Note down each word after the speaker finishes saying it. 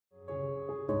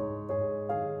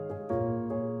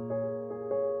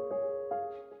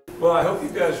Well, I hope you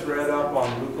guys read up on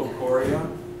leukocoria,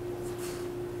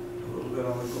 a little bit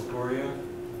on leukocoria,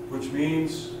 which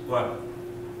means what?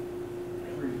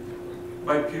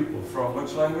 By pupil. From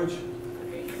which language?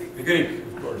 The Greek,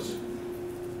 of course.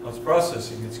 Well, it's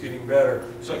processing. It's getting better.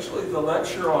 So actually, the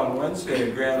lecture on Wednesday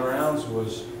at Grand Rounds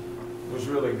was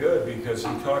really good because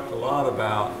he talked a lot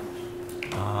about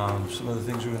some of the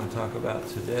things we're going to talk about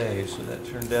today. So that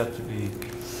turned out to be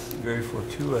very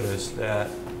fortuitous that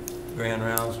Grand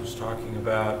Rounds was talking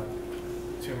about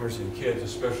tumors in kids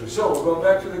especially. So we're going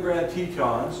back to the Grand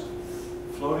Tetons,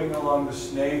 floating along the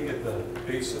snake at the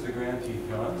base of the Grand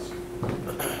Tetons.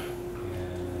 And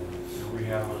here we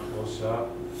have a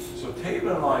close-up. So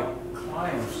Taban like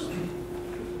climbs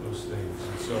those things.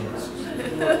 And so this is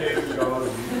where Taban goes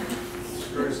and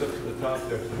scurries up to the top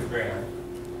there to the ground.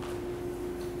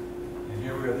 And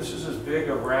here we are. This is as big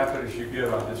a rapid as you get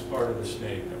on this part of the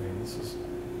snake. I mean, this is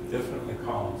definitely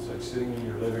calm. It's like sitting in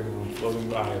your living room floating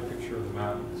by a picture of the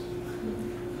mountains.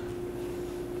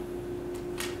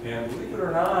 And believe it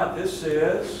or not, this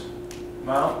is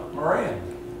Mount Moran.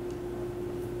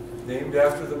 Named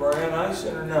after the Moran Eye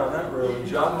Center? No, not really.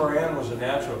 John Moran was a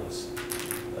naturalist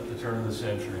at the turn of the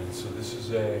century. And so this is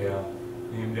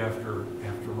named after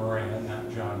Moran,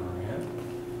 not John Moran.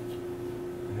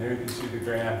 And there you can see the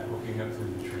Grand poking up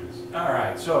through the trees. All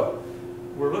right, so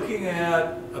we're looking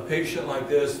at a patient like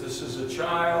this. This is a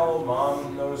child.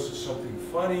 Mom notices something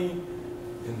funny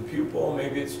in the pupil.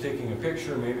 Maybe it's taking a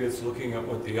picture. Maybe it's looking at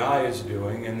what the eye is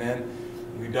doing. And then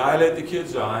we dilate the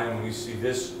kid's eye and we see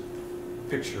this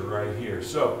picture right here.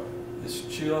 So this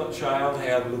child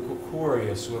had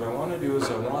leukocoria. So what I want to do is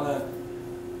I want to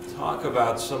talk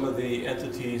about some of the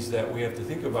entities that we have to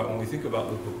think about when we think about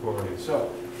leukocoria. So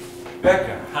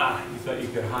Becca, you thought you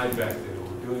could hide back there.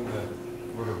 We're doing the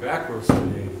order backwards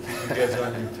today to keep you guys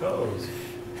on your toes.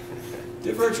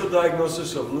 Differential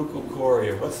diagnosis of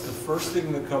leukocoria. What's the first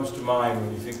thing that comes to mind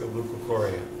when you think of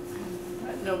leukocoria?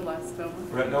 Retinoblastoma.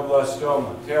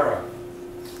 Retinoblastoma. Tara?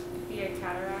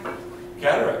 Cataract.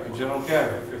 Cataract, congenital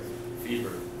cataract.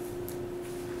 Fever.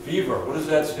 Fever, what does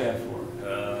that stand for?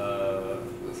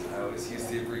 I always use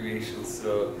the abbreviation,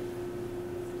 so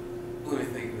let me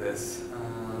think of this.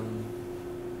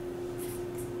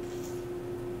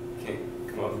 Can't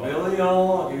come up with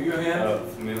Familial, I'll give you a hint.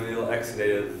 Familial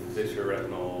exudative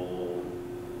vitreoretinal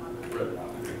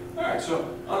retinopathy. All right,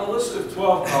 so on a list of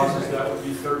 12 causes, that would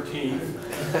be 13.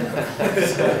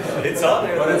 It's on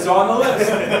there. But it's on the list.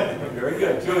 Very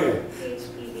good. Julia?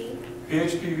 PHPV.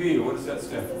 PHPV, what does that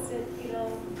stand for? Persistent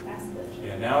fetal vasculature.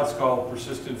 Yeah, now it's called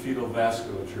persistent fetal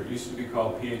vasculature. It used to be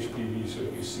called PHPV. So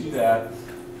if you see that,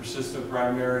 persistent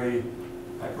primary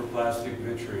hyperplastic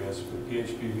vitreous for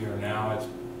PHPV, or now it's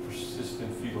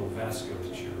persistent fetal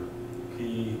vasculature,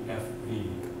 PFV.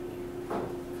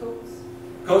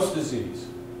 Coats disease.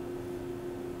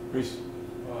 Reese.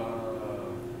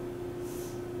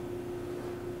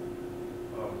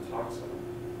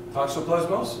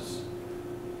 Toxoplasmosis.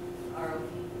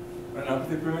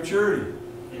 Retinopathy prematurity.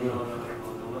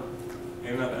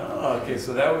 Oh, okay,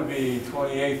 so that would be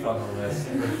 28th on the list.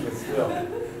 But still.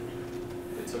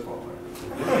 It took all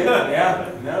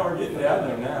Yeah, now we're getting down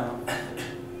there now.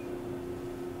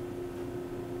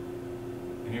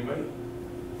 Anybody?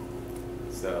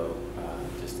 So,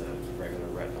 just a regular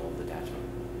retinal detachment.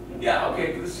 Yeah,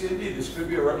 okay, indeed, this could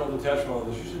be a retinal detachment,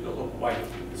 although this usually don't look white.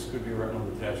 This could be a retinal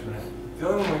detachment. The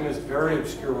other one is very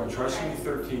obscure one, trisomy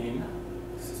 13.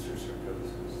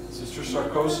 Sister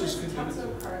sarcosis could be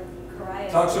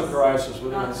toxocariasis. What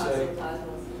did I say?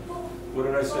 What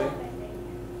did I say?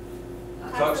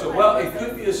 Well, it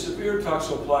could be a severe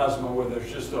toxoplasma where there's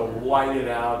just a whited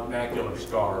out macular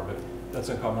scar, but that's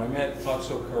uncommon. I meant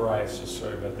toxocariasis,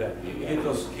 sorry about that. You get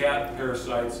those cat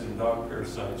parasites and dog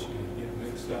parasites, you can get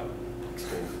mixed up.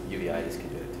 Uveitis can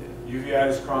do it too.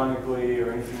 Uveitis chronically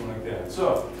or anything like that.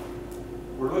 So,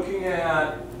 we're looking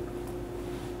at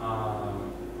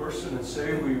person and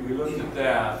say we looked at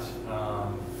that.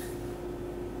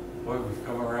 Boy, we've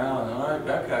come around. All right,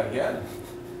 Becca, again.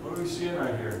 What are we seeing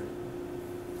right here?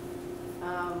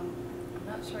 I'm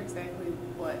not sure exactly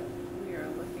what we are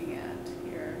looking at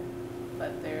here,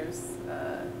 but there's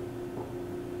a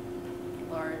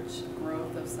large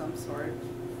growth of some sort.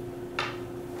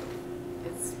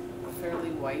 It's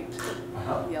fairly white,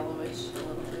 yellowish a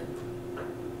little bit.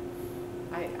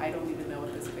 I don't even know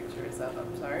what this picture is of,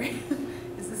 I'm sorry.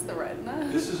 Is this the retina?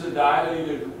 This is a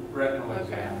dilated retinal Okay.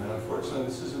 exam. And unfortunately,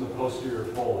 this is in the posterior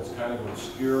pole. It's kind of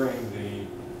obscuring the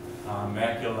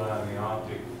macula and the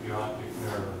optic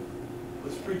nerve.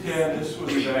 Let's pretend this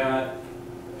was that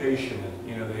patient.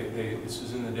 You know, this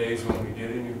was in the days when we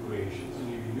did enucleations, and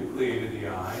you enucleated the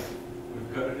eye.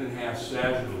 we've cut it in half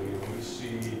sagittally, and we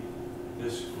see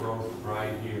this growth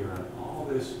right here. And all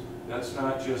this, that's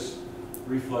not just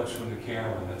reflex from the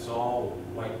camera, that's all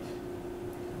white,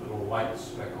 little white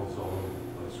speckles all over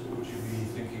the place. What would you be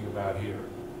thinking about here?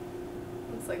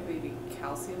 Looks like maybe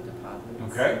calcium deposits.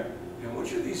 Okay, and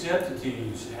which of these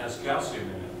entities has calcium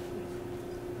in it?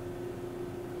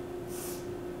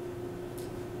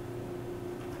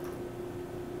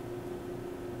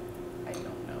 I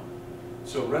don't know.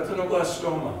 So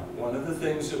retinoblastoma, one of the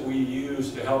things that we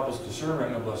use to help us discern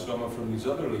retinoblastoma from these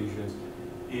other lesions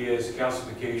is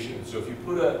calcification. So if you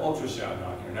put an ultrasound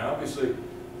on here, now obviously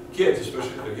kids,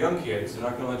 especially if they're young kids, they're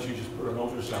not going to let you just put an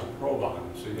ultrasound probe on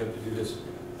them. So you have to do this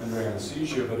under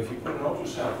anesthesia. But if you put an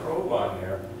ultrasound probe on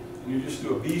there, and you just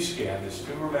do a B scan, this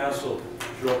tumor mass will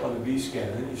show up on the B scan,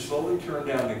 and then you slowly turn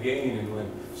down the gain, and when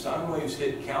sound waves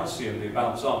hit calcium, they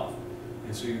bounce off.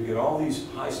 And so you get all these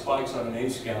high spikes on an A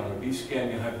scan. On a B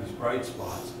scan, you have these bright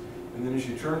spots. And then as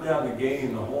you turn down the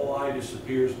gain, the whole eye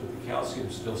disappears, but the calcium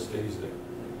still stays there.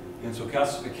 And so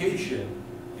calcification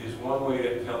is one way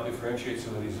to help differentiate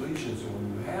some of these lesions. And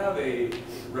when you have a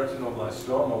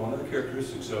retinoblastoma, one of the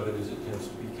characteristics of it is it tends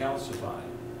to be calcified.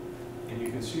 And you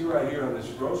can see right here on this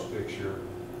gross picture,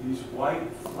 these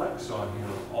white flecks on here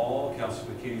are all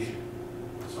calcification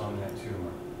that's on that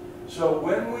tumor. So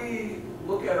when we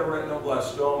look at a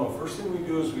retinoblastoma, first thing we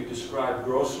do is we describe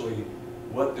grossly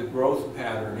what the growth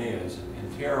pattern is.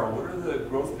 And Tara, what are the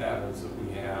growth patterns that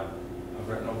we have of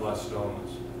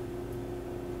retinoblastomas?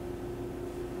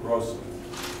 Grossly.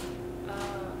 I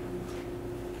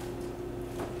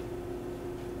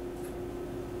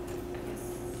guess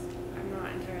I'm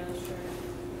not entirely sure.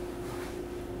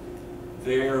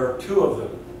 There are two of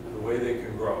them, the way they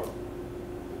can grow.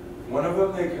 One of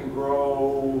them, they can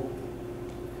grow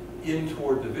in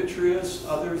toward the vitreous.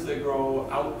 Others, they grow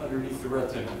out underneath the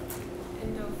retina.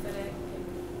 Endophytic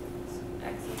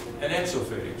and exophytic. And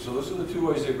exophytic. So those are the two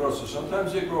ways they grow. So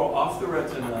sometimes they grow off the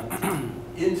retina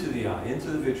into the eye, into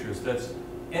the vitreous. That's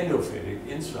endophytic,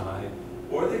 inside.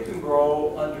 Or they can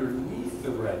grow underneath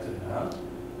the retina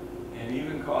and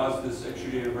even cause this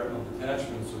exudative retinal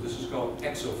detachment. So this is called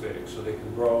exophytic. So they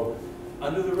can grow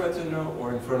under the retina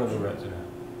or in front of the retina.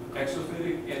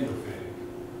 Exophytic, endophytic.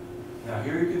 Now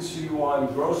here you can see one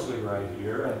grossly right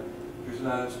here, and here's an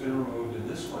eye that's been removed, and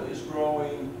this one is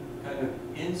growing kind of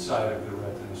inside of the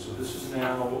retina. So this is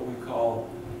now what we call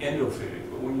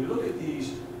endophytic. But when you look at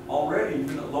these already,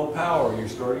 even at low power, you're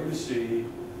starting to see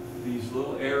these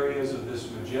little areas of this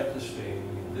magenta staining,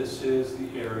 and this is the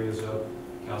areas of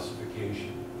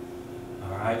calcification.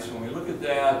 All right, so when we look at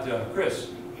that, Chris,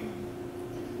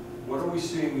 what are we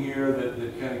seeing here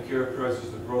that kind of characterizes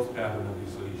the growth pattern of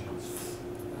these lesions?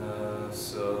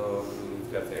 So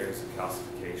we've got the areas of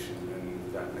calcification, and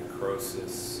we've got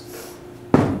necrosis,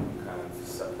 kind of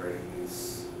separating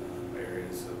these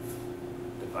areas of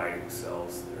dividing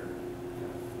cells that are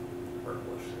kind of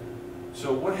purplish there.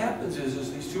 So what happens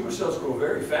is these tumor cells grow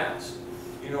very fast.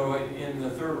 You know, in the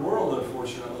third world,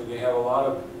 unfortunately, they have a lot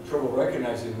of trouble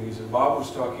recognizing these. And Bob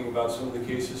was talking about some of the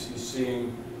cases he's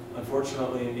seeing,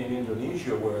 unfortunately, in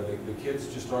Indonesia, where the kids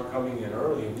just aren't coming in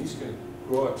early, and these can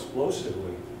grow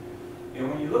explosively. And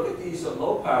when you look at these at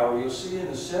low power, you'll see in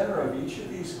the center of each of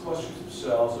these clusters of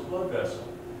cells a blood vessel.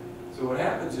 So what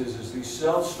happens is these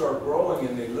cells start growing,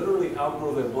 and they literally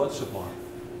outgrow their blood supply.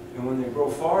 And when they grow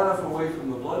far enough away from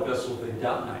the blood vessel, they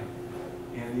die.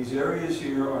 And these areas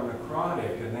here are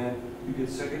necrotic, and then you get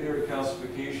secondary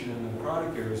calcification in the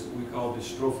necrotic areas that we call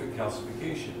dystrophic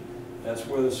calcification. That's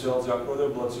where the cells outgrow their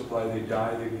blood supply, they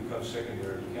die, they become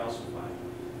secondarily calcified.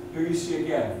 Here you see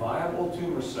again, viable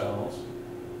tumor cells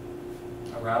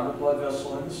around the blood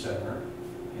vessel in the center,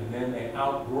 and then they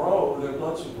outgrow their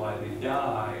blood supply, they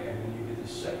die, and then you get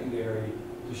the secondary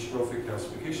dystrophic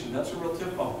calcification. That's a real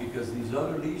tip-off, because these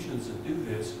other lesions that do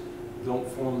this don't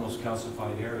form those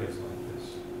calcified areas like this.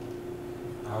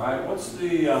 All right, what's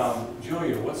the,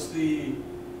 Julia, what's the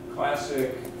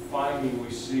classic finding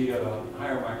we see at a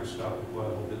higher microscopic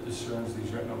level that discerns these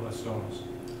retinoblastomas?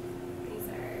 These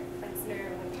are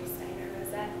Flexner-Wintersteiner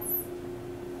rosettes.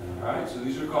 All right, so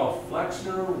these are called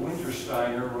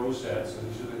Flexner-Wintersteiner rosettes,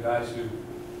 and these are the guys who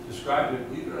described it.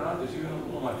 Believe it or not, there's even a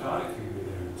little mitotic figure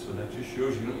there, so that just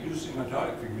shows you don't usually see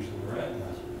mitotic figures in the retina.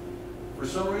 For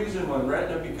some reason, when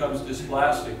retina becomes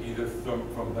dysplastic, either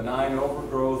from benign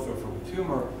overgrowth or from a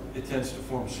tumor, it tends to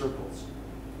form circles.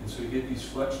 And so you get these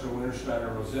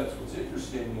Flexner-Wintersteiner rosettes. What's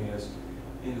interesting is,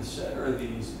 in the center of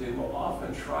these, they will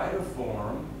often try to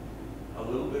form a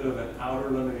little bit of an outer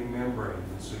limiting membrane.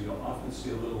 And so you'll often see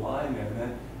a little line there. And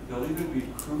then there'll even be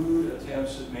crude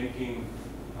attempts at making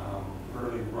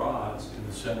early rods in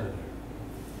the center there.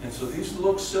 And so these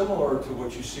look similar to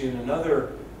what you see in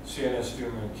another CNS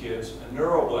tumor in kids, a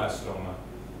neuroblastoma.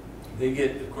 They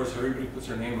get, of course, everybody puts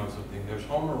their name on something. There's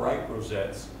Homer-Wright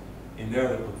rosettes in there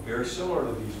that look very similar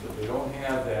to these, but they don't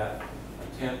have that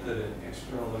attempt at an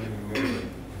external limiting membrane.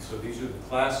 And so these are the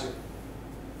classic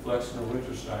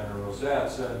Flexner-Wintersteiner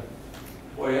rosettes. And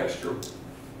boy, extra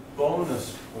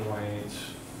bonus points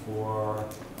for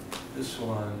this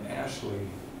one, Ashley.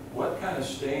 What kind of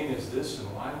stain is this,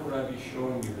 and why would I be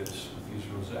showing you this with these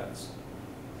rosettes?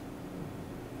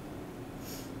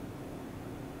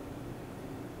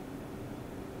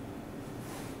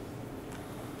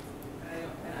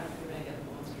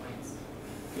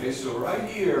 Okay, so right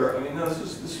here, I mean, no,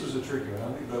 this was a tricky one. I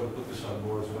don't think they'll put this on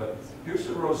boards, but here's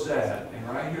the rosette, and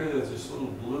right here there's this little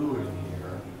blue in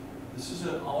here. This is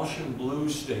an Alshan blue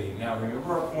stain. Now,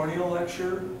 remember our corneal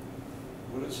lecture?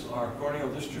 What is our corneal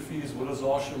dystrophies? What does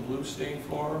Alshan blue stand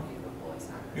for?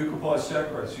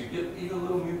 Mucopolysaccharides. So you get even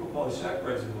little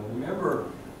mucopolysaccharides in there. Remember,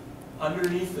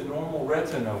 underneath the normal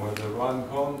retina where the rod and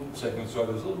cone segments are,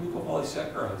 there's little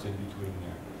mucopolysaccharides in between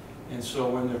there. And so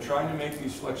when they're trying to make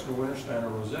these Flexner-Wintersteiner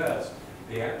rosettes,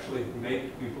 they actually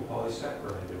make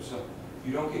mucopolysaccharides there. So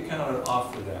you don't get counted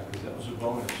off for that because that was a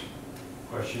bonus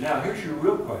question. Now, here's your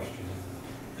real question.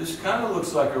 This kind of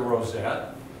looks like a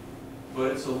rosette,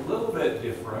 but it's a little bit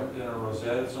different than a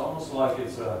rosette. It's almost like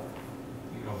it's a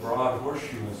broad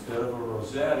horseshoe instead of a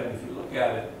rosette. And if you look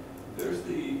at it, there's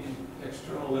the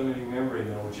external limiting membrane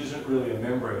there, which isn't really a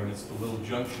membrane. It's the little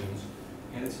junctions.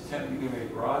 And it's attempting to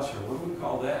make rods here. What do we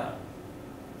call that?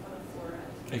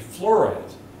 A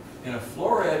floret. And a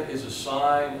floret is a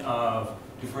sign of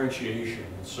differentiation.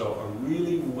 And so a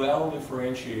really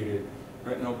well-differentiated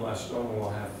retinoblastoma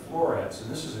will have florets, and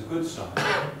this is a good sign.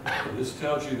 So this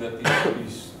tells you that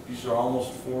these are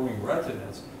almost forming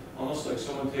retinas, almost like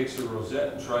someone takes a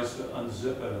rosette and tries to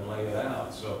unzip it and lay it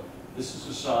out. So this is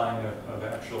a sign of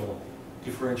actual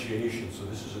differentiation, so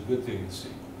this is a good thing to see.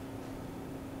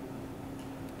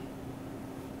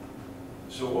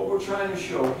 So what we're trying to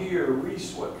show here,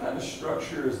 Reese, what kind of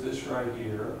structure is this right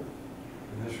here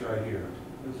and this right here?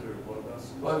 Those are blood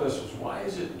vessels. Blood vessels. Why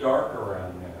is it dark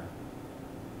around there?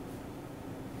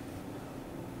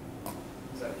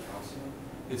 Is that calcium?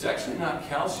 It's actually not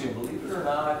calcium, believe it or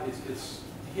not, it's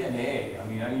DNA. I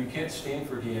mean, you can't stain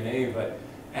for DNA, but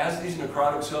as these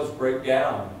necrotic cells break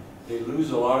down, they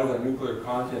lose a lot of their nuclear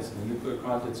contents, and the nuclear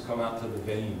contents come out to the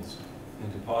veins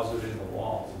and deposit in the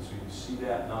walls. And so you see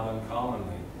that not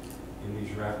uncommonly in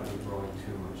these rapidly growing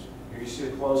tumors. Here you see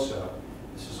a close-up.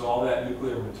 This is all that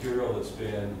nuclear material that's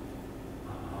been,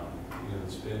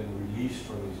 that's been released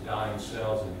from these dying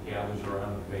cells and it gathers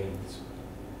around the veins.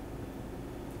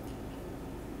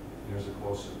 There's a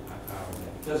close-up.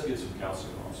 It does get some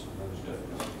calcium also. There's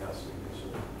definitely some calcium here. So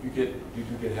you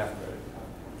do get half credit.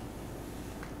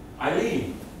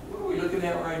 Eileen, what are we looking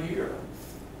at right here?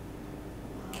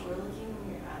 We're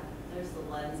looking at, there's the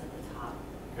lens at the top.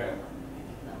 Okay.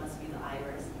 That must be the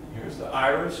iris. Here's the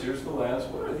iris, here's the lens.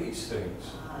 What are these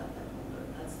things?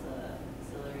 That's the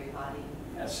ciliary body.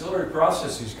 Yeah, ciliary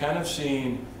processes, kind of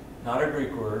seen, not a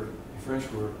Greek word, a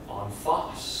French word, en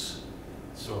face.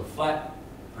 So a flat,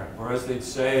 whereas they'd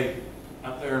say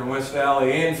out there in West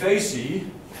Valley, en facey.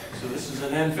 So this is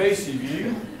an en facey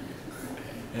view.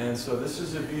 And so this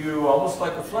is a view almost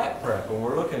like a flat prep. When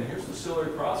we're looking, here's the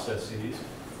ciliary processes.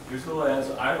 Here's the lens,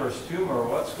 iris, tumor.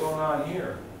 What's going on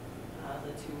here?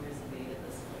 The tumors invaded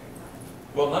the ciliary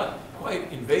body. Well, not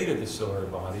quite invaded the ciliary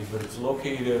body, but it's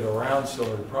located around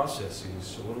ciliary processes.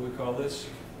 So what do we call this?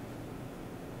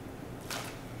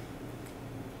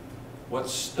 What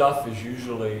stuff is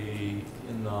usually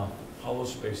in the hollow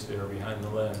space there behind the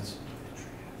lens?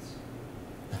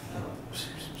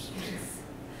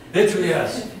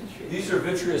 Vitreous. These are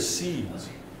vitreous seeds.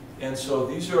 And so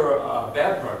these are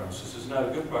bad prognosis. This is not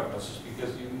a good prognosis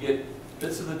because you can get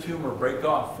bits of the tumor break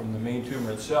off from the main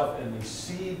tumor itself and they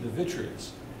seed the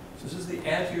vitreous. So this is the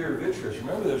anterior vitreous.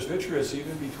 Remember, there's vitreous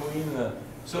even between the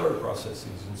ciliary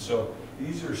processes. And so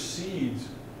these are seeds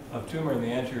of tumor in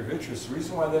the anterior vitreous. The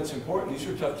reason why that's important, these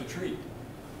are tough to treat.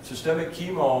 Systemic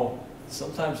chemo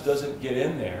sometimes doesn't get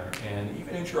in there, and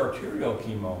even intraarterial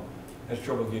chemo has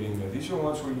trouble getting there. These are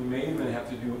ones where you may even have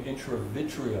to do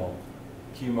intravitreal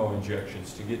chemo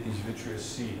injections to get these vitreous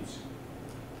seeds.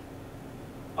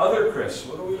 Other Chris,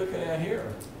 what are we looking at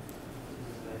here? This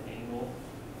is the angle.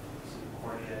 So the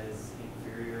cornea is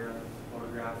inferior on the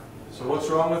photograph. So what's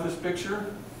wrong with this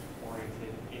picture?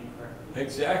 Oriented incorrectly.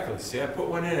 Exactly. See, I put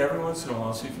one in every once in a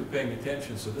while, see if you're paying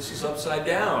attention. So this is upside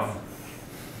down.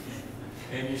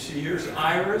 And you see here's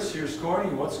iris, here's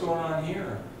cornea. What's going on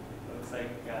here? Looks like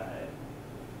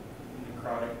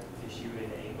necrotic tissue in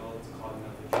the angle, it's clogging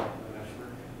up the trabecular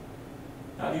meshwork.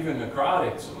 Not even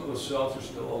necrotic, some of those cells are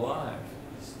still alive.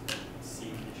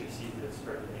 Get your seed that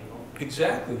spread at an angle.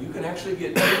 Exactly. You can actually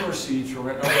get tumor seeds from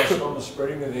retinoblastoma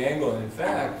spreading to the angle. And in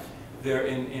fact,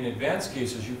 in advanced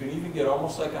cases, you can even get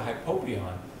almost like a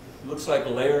hypopyon. It looks like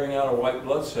layering out of white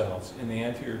blood cells in the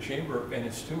anterior chamber, and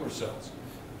it's tumor cells.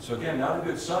 So again, not a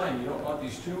good sign. You don't want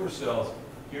these tumor cells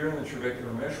here in the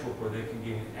trabecular meshwork where they can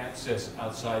gain access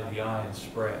outside the eye and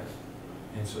spread.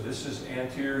 And so this is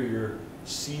anterior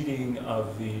seeding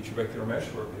of the trabecular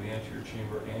meshwork in the anterior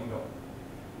chamber angle.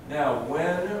 Now,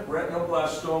 when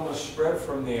retinoblastomas spread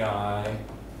from the eye,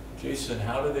 Jason,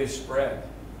 how do they spread?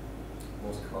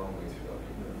 Most commonly through the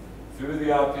optic nerve. Through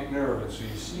the optic nerve. And so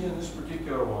you see in this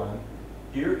particular one,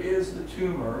 here is the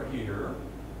tumor here,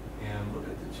 and look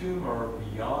at the tumor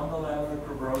beyond the lamina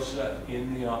cribrosa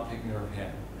in the optic nerve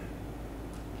head.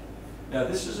 Now,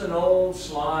 this is an old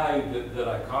slide that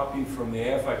I copied from the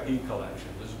AFIP collection.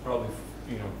 This is probably,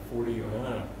 40,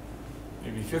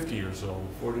 maybe 50 years old,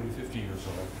 40 to 50 years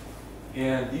old.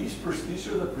 And these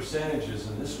are the percentages,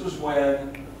 and this was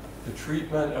when the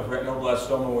treatment of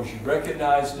retinoblastoma was you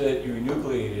recognized it, you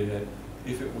enucleated it.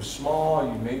 If it was small,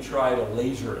 you may try to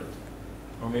laser it,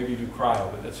 or maybe do cryo,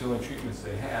 but that's the only treatments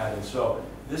they had. And so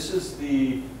this is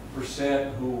the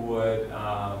percent who would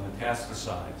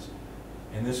metastasize.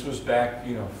 And this was back,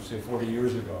 say 40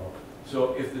 years ago.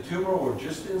 So if the tumor were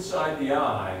just inside the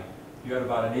eye, you had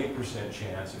about an 8%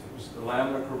 chance. If it was the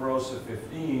lamina cribrosa,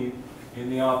 15, in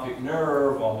the optic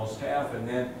nerve, almost half, and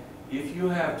then if you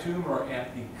have tumor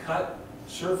at the cut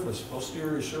surface,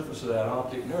 posterior surface of that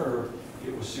optic nerve,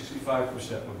 it was 65%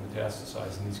 would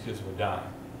metastasize, and these kids would die.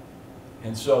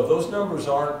 And so those numbers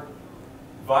aren't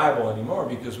viable anymore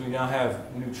because we now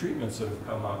have new treatments that have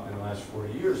come up in the last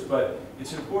 40 years. But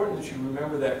it's important that you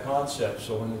remember that concept.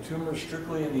 So when the tumor is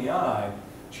strictly in the eye,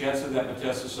 chance of that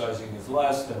metastasizing is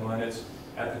less than when it's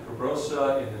at the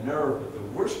cribrosa, in the nerve. But the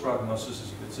worst prognosis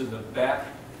is if it's in the back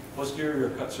posterior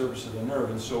cut surface of the nerve.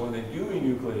 And so when they do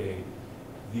enucleate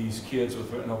these kids with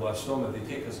retinoblastoma,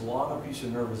 they take as long a piece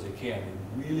of nerve as they can.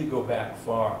 They really go back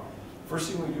far.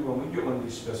 First thing we do when we get one of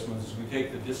these specimens is we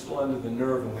take the distal end of the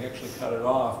nerve and we actually cut it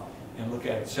off and look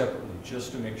at it separately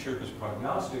just to make sure, because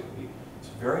prognostically it's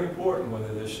very important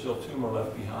whether there's still tumor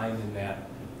left behind in that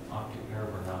optic nerve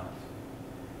or not.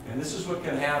 And this is what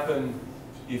can happen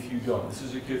if you don't. This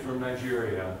is a kid from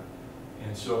Nigeria,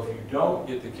 and so if you don't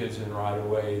get the kids in right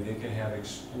away, they can have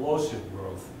explosive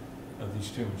growth of these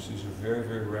tumors. These are very,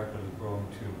 very rapidly growing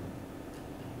tumors.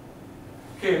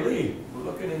 Okay, Lee, we're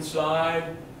looking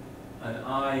inside an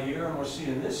eye here, and we're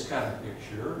seeing this kind of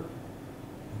picture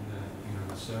in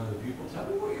the center of the pupil. Tell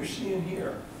me what you're seeing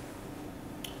here.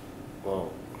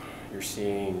 Well, you're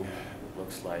seeing,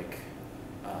 looks like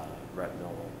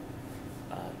retinal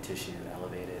tissue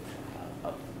elevated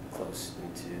up close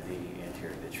into the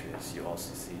anterior vitreous. You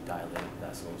also see dilated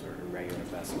vessels or irregular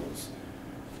vessels.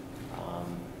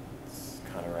 It's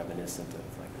kind of reminiscent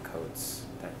of like a Coates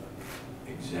type of.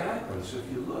 Exactly. So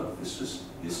if you look, this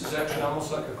is actually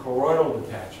almost like a choroidal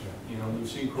detachment. You've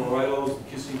seen choroidals,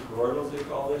 kissing choroidals, they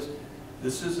call this.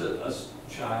 This is a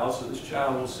child, so this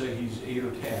child will say he's 8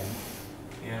 or 10.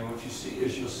 And what you see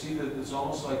is you'll see that it's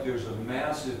almost like there's a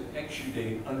massive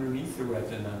exudate underneath the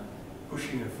retina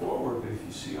pushing it forward. But if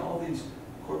you see all these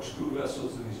corkscrew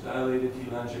vessels and these dilated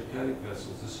telangiectatic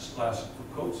vessels, this is classic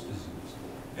for Coates disease.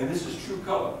 And this is true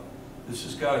color. This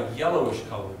has got a yellowish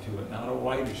color to it, not a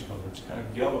whitish color. It's kind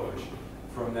of yellowish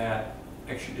from that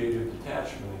exudative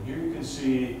detachment. And here you can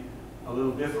see a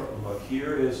little different look.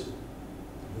 Here is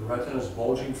the retina is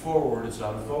bulging forward. It's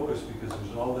out of focus because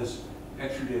there's all this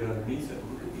exudate underneath it.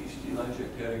 Look at these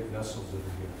telangiectatic vessels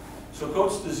over here. So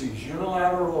Coates disease,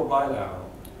 unilateral or bilateral?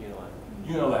 Unilateral.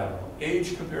 Unilateral.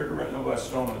 Age compared to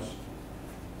retinoblastomas?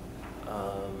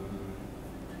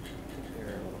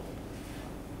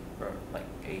 Like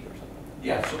 8 or something.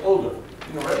 Yeah, so older.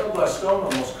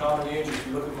 Retinoblastoma, most common age, if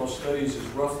you look at most studies, is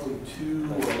roughly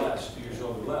 2 or less, 2 years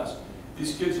old or less.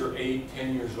 These kids are 8,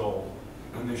 10 years old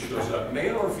when this shows up.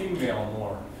 Male or female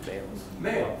more? Males.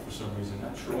 Male, for some reason.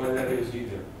 Not sure why that is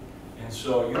either. And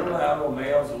so unilateral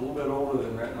male is a little bit older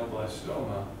than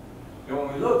retinoblastoma. And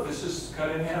when we look, this is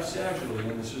cut in half sagittally,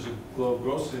 and this is a globe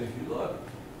growth. And if you look,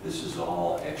 this is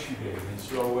all exudate. And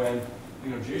so when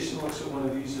Jason looks at one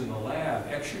of these in the lab,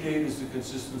 exudate is the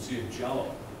consistency of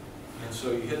jello. And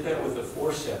so you hit that with a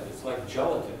forceps. It's like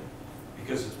gelatin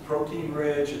because it's protein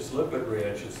rich, it's lipid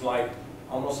rich. It's like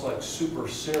almost like super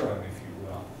serum, if you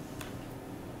will.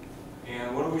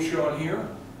 And what are we showing here?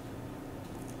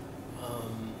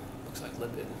 Looks like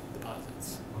lipid. The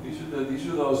deposits. Well, these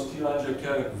are those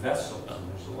telangiectatic vessels,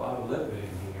 and there's a lot of lipid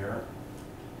in here.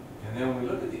 And then when we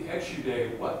look at the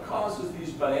exudate, what causes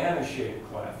these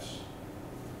banana-shaped clefts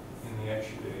in the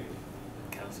exudate?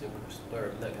 Calcium,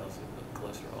 or not calcium, but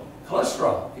cholesterol.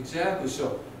 Cholesterol, exactly.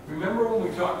 So remember when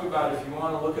we talked about if you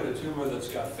want to look at a tumor that's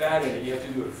got fat in it, you have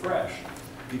to do it fresh.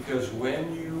 Because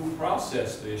when you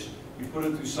process this, you put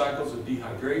it through cycles of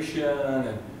dehydration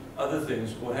and other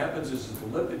things. What happens is that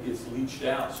the lipid gets leached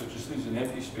out, so it just leaves an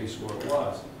empty space where it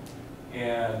was.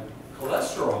 And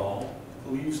cholesterol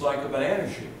leaves like a banana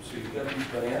shape. So you've got these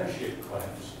banana-shaped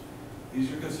clefts.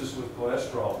 These are consistent with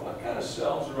cholesterol. What kind of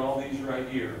cells are all these right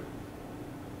here?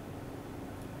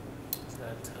 Is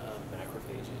that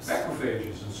macrophages?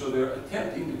 Macrophages. And so they're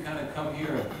attempting to kind of come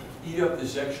here and eat up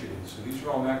this exudate. So these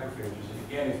are all macrophages. And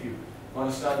again, if you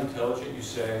want to sound intelligent, you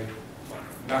say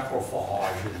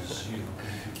macrophages. You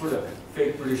put a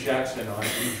fake British accent on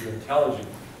it, means you're intelligent.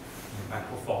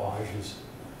 Macrophages.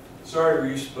 Sorry,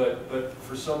 Reese, but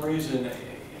for some reason,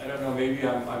 I don't know, maybe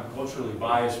I'm culturally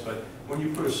biased, but when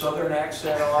you put a southern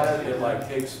accent on it, it like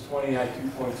takes 20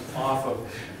 IQ points off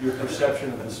of your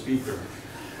perception of the speaker.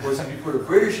 Whereas if you put a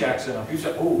British accent on, people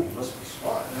say, oh, he must be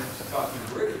smart, he's talking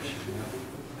British.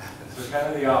 So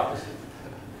kind of the opposite.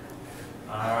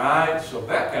 All right, so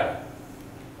Becca.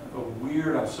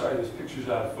 I'm sorry, this picture's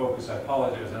out of focus. I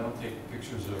apologize. I don't take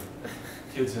pictures of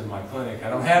kids in my clinic. I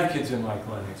don't have kids in my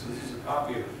clinic, so this is a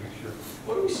copy of the picture.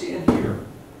 What do we see in here?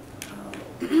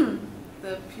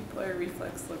 The pupillary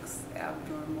reflex looks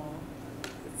abnormal.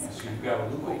 Yeah, so you've got a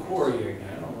leukocoria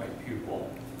again, a white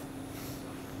pupil.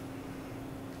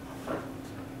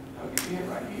 Now again,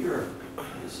 right here,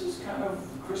 this is kind of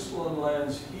crystalline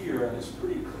lens here, and it's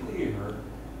pretty clear.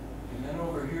 And then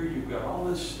over here, you've got all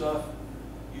this stuff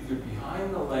either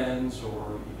behind the lens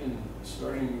or even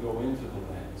starting to go into the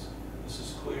lens. This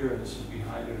is clear, and this is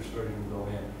behind it or starting to go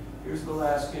in. Here's the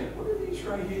last hint. What are these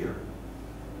right here?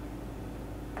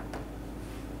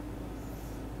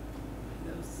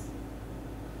 Those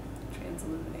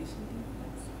transillumination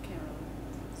defects. Can't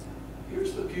really.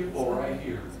 Here's the pupil right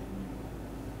here.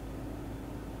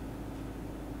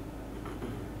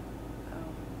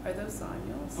 Oh, are those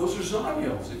zonules? Those are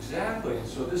zonules, exactly. And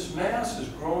so this mass is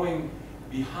growing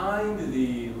behind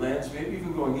the lens, maybe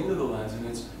even going into the lens, and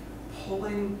it's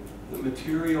pulling the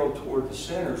material toward the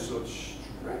center, so it's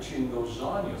stretching those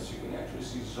zonules. You can actually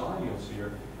see zonules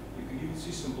here. You can even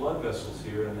see some blood vessels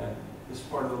here, and then this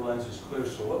part of the lens is clear.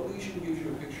 So what lesion gives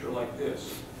you a picture like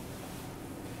this?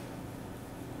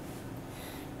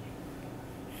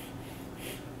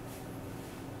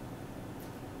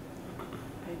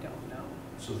 I don't know.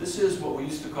 So this is what we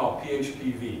used to call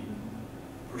PHPV,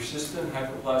 persistent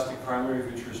hypoplastic primary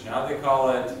vitreous. Now they call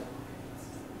it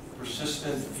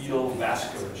persistent field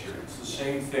vasculature. It's the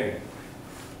same thing.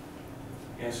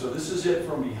 And so this is it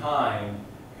from behind,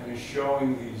 kind of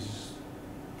showing these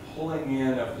pulling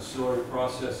in of the ciliary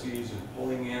processes and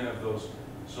pulling in of those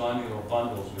zonular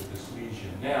bundles with this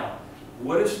lesion. Now,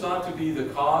 what is thought to be the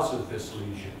cause of this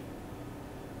lesion?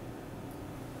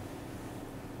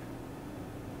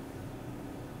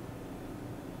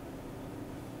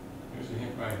 Here's a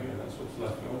hint right here. That's what's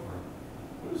left over.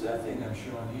 What is that thing I'm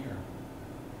showing here?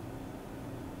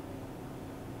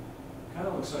 Kind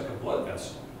of looks like a blood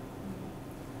vessel.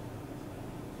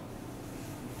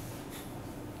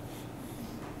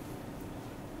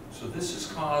 So this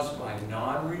is caused by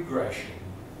non-regression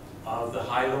of the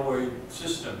hyaloid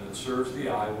system that serves the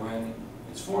eye when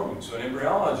it's forming. So in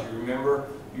embryology, remember,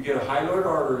 you get a hyaloid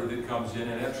artery that comes in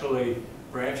and actually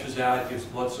branches out, gives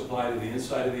blood supply to the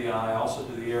inside of the eye, also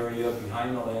to the area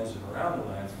behind the lens and around the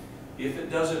lens. If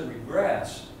it doesn't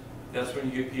regress, that's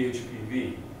when you get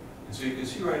PHPV. And so you can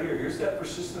see right here, here's that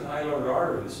persistent hyaloid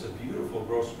artery. This is a beautiful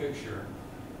gross picture.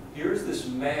 Here's this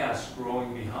mass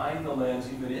growing behind the lens,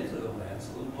 even into the lens,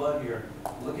 a little blood here.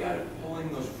 Look at it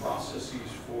pulling those processes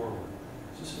forward.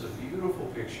 This is a beautiful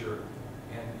picture,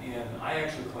 and I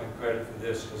actually claim credit for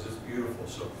this because it's beautiful.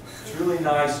 So it's really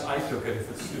nice. I took it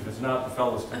if it's not the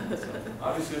fellows took it. So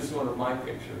obviously this is one of my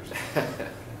pictures.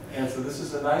 And so this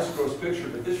is a nice gross picture,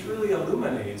 but this really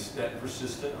illuminates that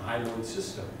persistent hyaloid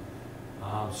system.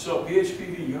 So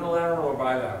PHPV, unilateral or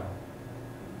bilateral?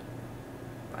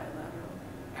 Bilateral.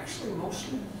 Actually,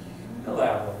 mostly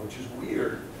unilateral, which is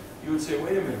weird. You would say,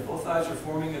 wait a minute, both eyes are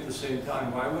forming at the same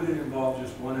time. Why would it involve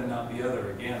just one and not the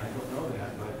other? Again, I don't know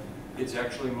that, but it's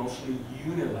actually mostly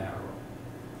unilateral.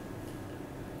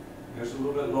 There's a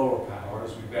little bit lower power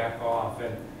as we back off,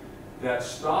 and that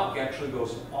stalk actually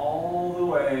goes all the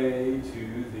way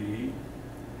to the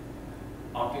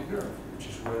optic nerve, which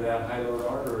is where that hyaloid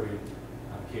artery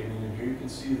came in. And here you can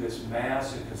see this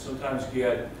mass. It can sometimes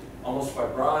get almost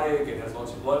fibrotic, it has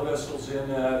lots of blood vessels in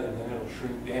it, and then it'll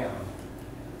shrink down.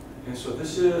 And so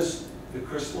this is the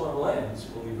crystalline lens,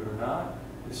 believe it or not.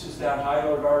 This is that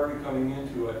hyaloid artery coming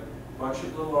into it, a bunch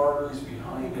of little arteries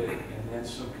behind it, and then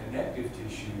some connective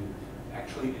tissue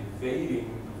actually invading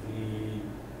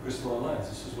the crystalline lens.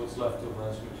 This is what's left of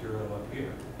lens material up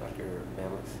here. Dr.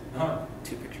 Mamalis, Huh?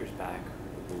 2 pictures back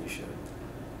when you showed.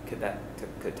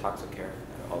 Could toxocare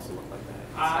also look like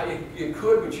that? It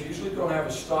could, but you usually don't have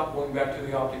a stop going back to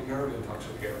the optic nerve in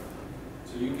toxocare.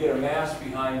 So you get a mass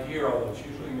behind here, although it's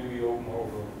usually maybe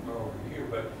over here,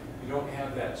 but you don't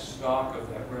have that stalk of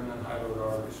that remnant hyaloid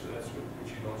artery, so that's what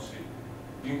you don't see.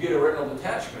 You can get a retinal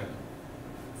detachment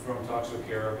from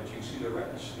toxocare, but you can see the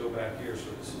retina's still back here,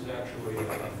 so this is actually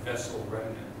a vessel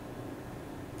remnant.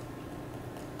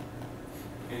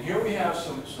 And here we have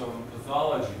some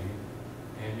pathology,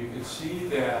 and you can see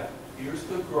that here's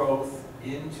the growth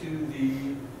into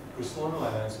the crystalline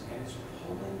lens, and it's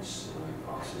pulling ciliary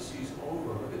processes over.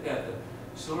 Look at that,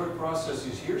 the ciliary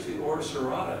processes. Here's the ora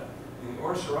serrata, and the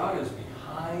ora serrata is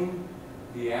behind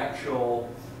the actual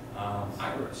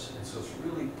iris, and so it's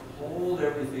really pulled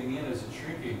everything in as it's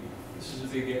shrinking. This is a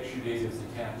big exudative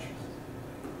detachment.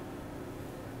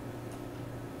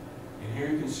 And here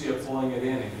you can see it pulling it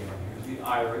in again. Here's the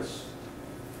iris.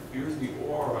 Here's the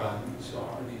aura. These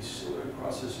are these ciliary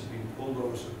processes being pulled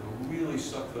over so it can really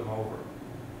suck them over.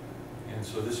 And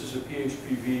so this is a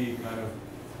PHPV kind of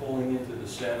pulling into the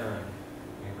center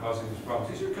and causing these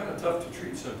problems. These are kind of tough to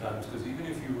treat sometimes because even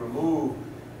if you remove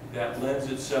that lens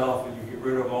itself and you get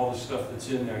rid of all the stuff that's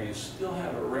in there, you still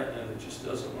have a retina that just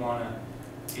doesn't want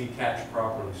to detach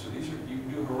properly. So these are, you can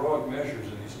do heroic measures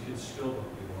and these kids still don't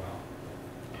do well.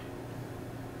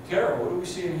 Tara, what do we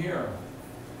see in here?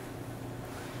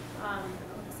 It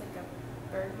looks like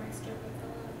a Bergmeister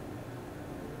papilla.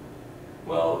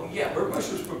 Well, yeah,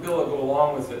 Bergmeister's papilla go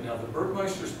along with it. Now, the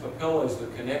Bergmeister's papilla is the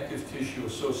connective tissue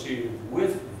associated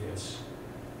with this.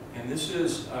 And this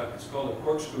is, it's called a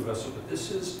corkscrew vessel, but this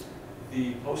is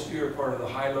the posterior part of the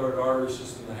hyaloid artery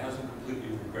system that hasn't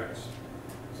completely regressed.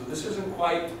 So this isn't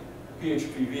quite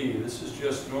PHPV. This is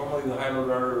just normally the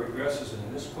hyaloid artery regresses, and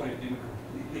at this point it didn't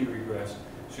completely regress.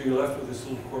 So you're left with this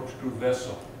little corkscrew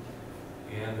vessel.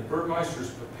 And the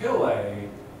Bergmeister's papillae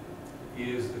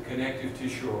is the connective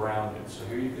tissue around it. So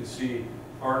here you can see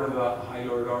part of the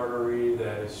hyaloid artery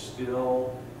that is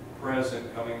still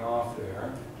present coming off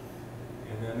there.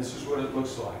 And then this is what it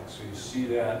looks like. So you see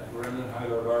that remnant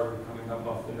hyaloid artery coming up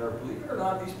off the nerve. Believe it or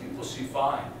not, these people see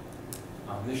fine.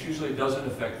 This usually doesn't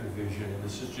affect the vision, and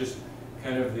this is just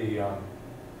kind of the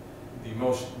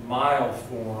most mild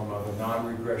form of a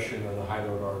non-regression of the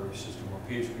hyaloid artery system, where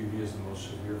PHPV is the most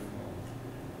severe form.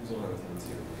 Who's only within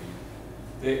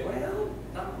 2 Well,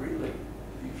 not really.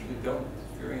 They usually don't.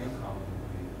 It's very uncommon to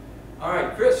bleed. All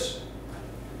right, Chris,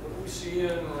 what do we see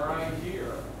in right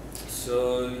here?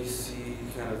 So you see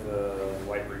kind of a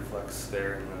white reflex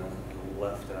there in the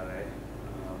left eye.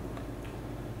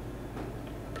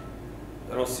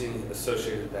 I don't see any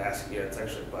associated vascular yet. It's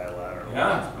actually bilateral.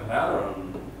 Yeah, it's bilateral.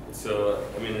 So,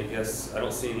 I mean, I guess I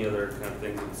don't see any other kind of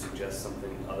things that suggest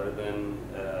something other than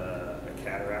a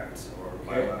cataract or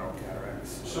bilateral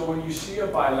cataracts. So when you see a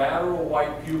bilateral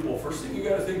white pupil, first thing you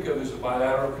got to think of is a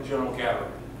bilateral congenital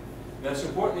cataract. And that's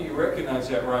important that you recognize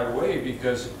that right away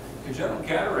because congenital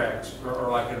cataracts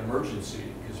are like an emergency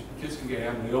because kids can get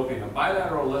amblyopia.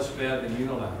 Bilateral less bad than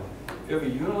unilateral. If you have a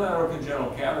unilateral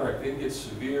congenital cataract, they can get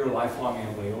severe lifelong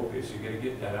amblyopia, so you got to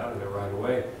get that out of there right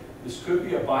away. This could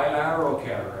be a bilateral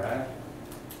cataract.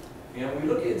 And we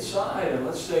look inside, and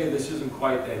let's say this isn't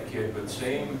quite that kid, but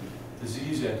same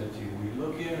disease entity. We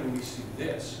look in and we see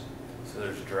this. So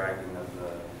there's dragging of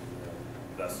the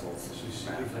vessels. So you see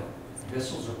the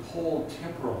vessels are pulled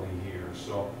temporally here.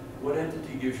 So what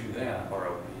entity gives you that?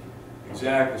 ROP.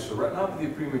 Exactly. So retinopathy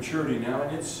of prematurity, now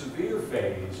in its severe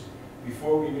phase,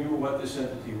 before we knew what this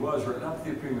entity was,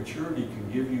 retinopathy of prematurity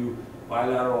can give you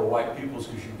bilateral white pupils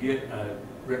because you get a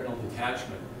retinal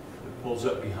detachment that pulls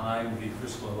up behind the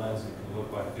crystalline lens and can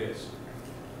look like this.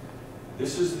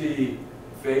 This is the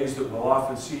phase that we'll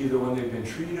often see either when they've been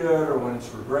treated or when it's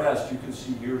regressed. You can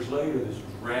see years later this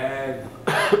ragged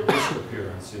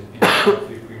disappearance in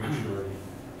retinopathy of prematurity.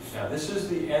 Now this is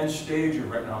the end stage of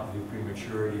retinopathy of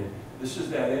prematurity, and this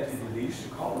is that entity. They used to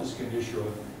call this condition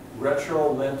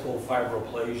retrolental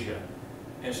fibroplasia.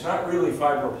 And it's not really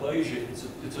fibroplasia,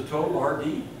 it's a total RD.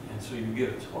 And so you get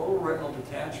a total retinal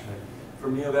detachment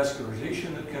from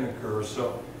neovascularization that can occur.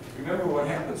 So remember what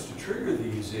happens to trigger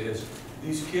these is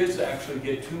these kids actually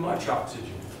get too much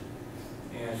oxygen.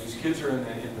 And these kids are in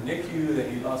the NICU, they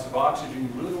need lots of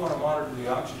oxygen. You really want to monitor the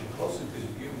oxygen closely because if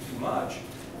you give them too much,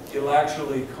 it'll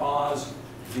actually cause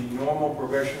the normal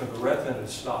progression of the retina to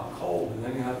stop cold, and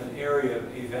then you have an area of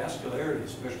avascularity,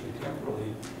 especially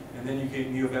temporally, and then you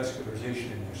get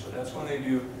neovascularization in there. So that's when they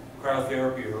do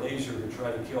cryotherapy or laser to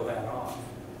try to kill that off.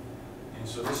 And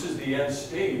so this is the end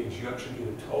stage. You actually get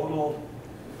a total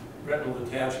retinal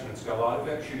detachment. It's got a lot of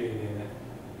exudate in it,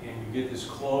 and you get this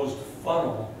closed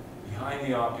funnel behind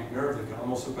the optic nerve that can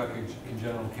almost look like a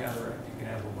congenital cataract. You can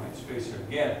have a white space there.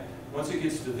 Again, once it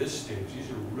gets to this stage, these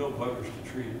are real buggers to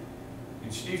treat.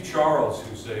 And Steve Charles,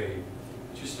 who's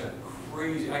just a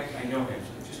crazy, I know him,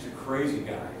 just a crazy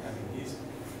guy. I mean,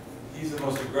 he's the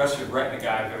most aggressive retina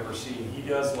guy I've ever seen. He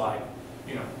does like,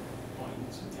 you know,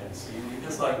 he's in Tennessee, he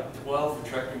does like 12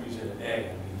 vitrectomies in a day.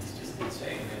 I mean, he's just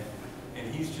insane.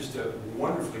 And he's just a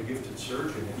wonderfully gifted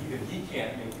surgeon, and even he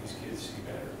can't make these kids see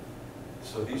better.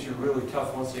 So these are really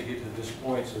tough once they get to this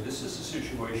point. So this is a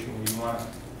situation where you want to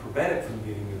prevent it from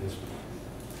getting to this point.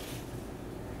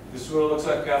 This is what it looks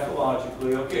like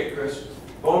pathologically. Okay, Chris,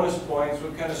 bonus points.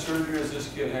 What kind of surgery has this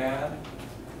kid had?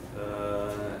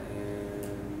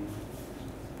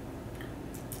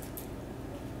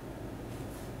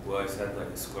 Well, he's had like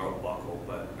a scleral buckle,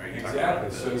 but are you talking Exactly.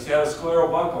 about So he's had a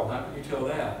scleral buckle. How can you tell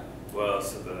that? Well,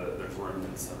 so there's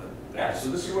remnants of it. Yeah, so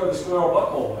this is where the scleral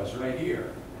buckle was, right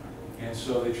here. And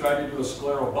so they tried to do a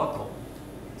scleral buckle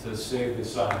to save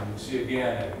this eye. And you see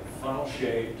again a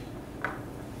funnel-shaped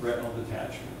retinal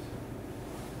detachment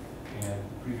and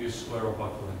previous scleral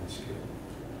buckle in this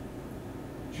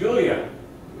kid. Julia,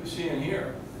 what are we seeing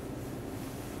here?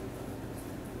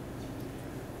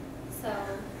 So,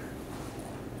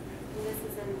 this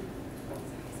is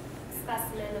a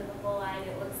specimen of the whole eye, and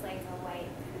it looks like a white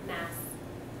mass,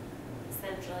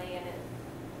 essentially, and it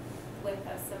with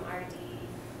some RD.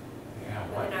 Yeah,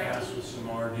 With white an mass RD. with some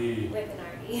RD. With an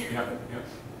RD. Yep, yep.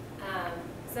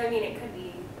 So, I mean, it could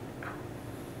be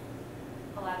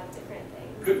a lot of different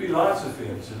things. Could be lots of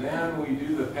things. And then we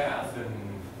do the path, and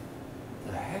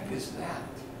the heck is that?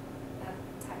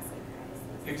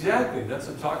 Toxocariasis. Exactly, that's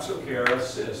a toxocariasis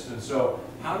cyst. And so,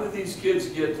 how do these kids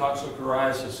get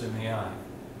toxocariasis in the eye?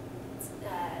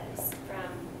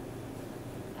 From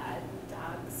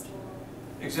dog stool.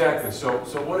 Exactly. So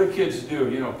what do kids do?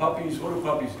 You know, puppies, what do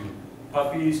puppies do?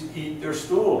 Puppies eat their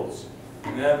stools.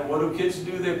 And then what do kids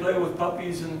do? They play with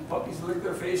puppies, and puppies lick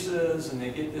their faces, and they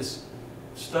get this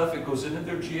stuff. It goes into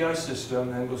their GI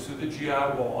system, then goes through the GI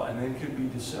wall, and then can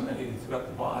be disseminated throughout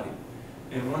the body.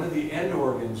 And one of the end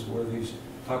organs where these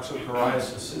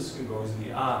toxocariasis cysts can go is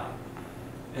the eye.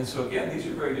 And so again, these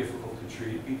are very difficult to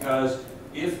treat because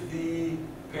if the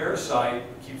parasite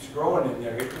keeps growing in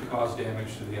there, it can cause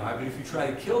damage to the eye. But if you try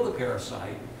to kill the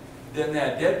parasite, then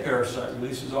that dead parasite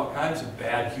releases all kinds of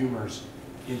bad humors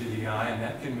into the eye, and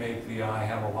that can make the eye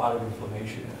have a lot of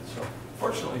inflammation in it. So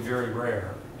fortunately, very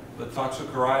rare. But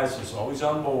toxocariasis is always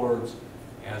on boards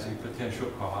as a potential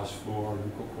cause for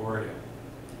leukocoria.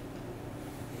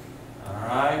 All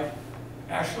right,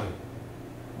 Ashley,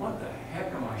 what the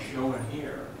heck am I showing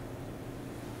here?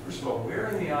 First of all, where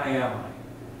in the eye am I?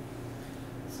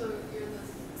 So you're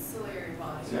the ciliary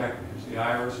body. Exactly. There's the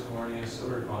iris, cornea,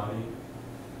 ciliary body.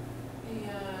 And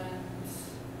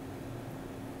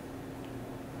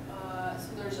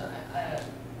so there's a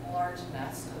large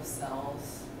nest of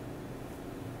cells.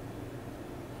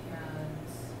 And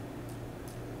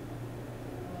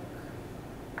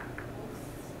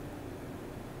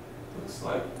Looks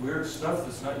like weird stuff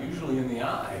that's not usually in the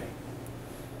eye.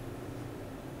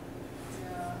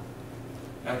 yeah.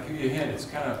 I'll give you a hint, it's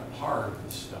kind of hard,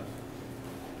 this stuff.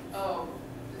 Oh,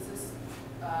 is this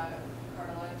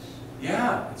cartilage?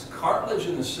 Yeah, it's cartilage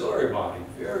in the ciliary body.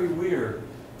 Very weird.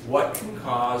 What can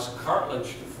cause cartilage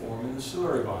to form in the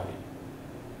ciliary body?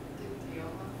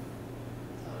 Dictyoma?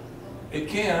 Is that what it's It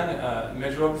can,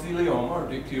 mesoepithelioma or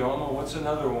dictyoma. What's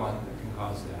another one that can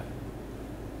cause that?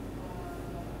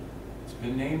 called? It's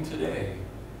been named today.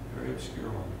 Very obscure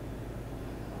one.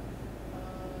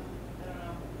 I don't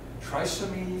know.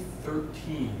 Trisomy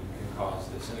 13 can cause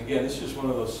this. And again, this is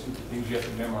one of those stupid things you have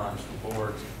to memorize for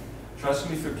boards.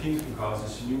 Trisomy 13 can cause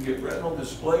this, and you get retinal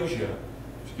dysplasia,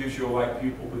 which gives you a white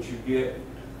pupil, but you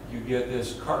get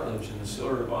this cartilage in the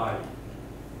ciliary body.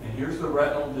 And here's the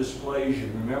retinal dysplasia.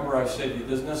 Remember I said it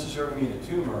doesn't necessarily mean a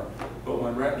tumor, but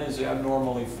when retina is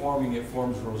abnormally forming, it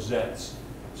forms rosettes.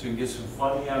 So you can get some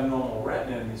funny abnormal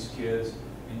retina in these kids,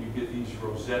 and you get these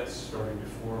rosettes starting to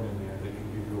form in there that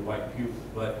can give you a white pupil.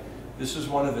 But this is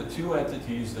one of the two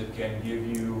entities that can give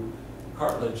you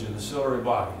cartilage in the ciliary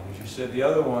body. And as you said, the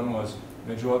other one was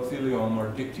mesoepithelioma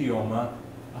or dictyoma.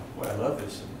 Oh, boy, I love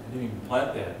this. I didn't even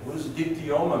plant that. What does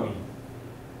dictyoma mean?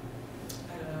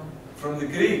 I don't know. From the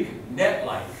Greek,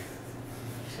 net-like.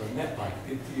 So net-like,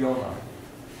 ichthyoma.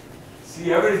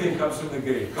 See, everything comes from the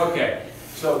Greek. Okay,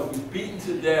 so we've beaten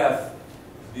to death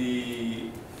the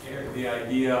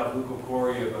idea of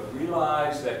leukocoria, but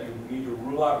realize that you need to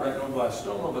rule out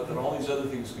retinoblastoma, but then all these other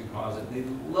things can cause it. They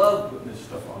love putting this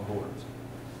stuff on boards.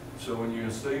 So when you're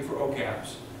studying for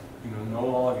OCAPs, you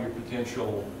know all of your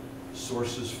potential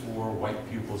sources for white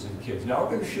pupils in kids. Now we're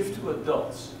going to shift to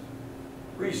adults.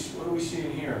 Reese, what are we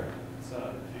seeing here? It's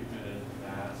a pigmented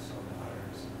mass on the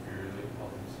iris inferiorly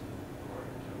pulls the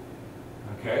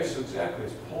corneal. Okay, so exactly,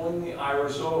 it's pulling the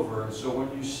iris over. And so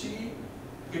when you see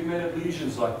pigmented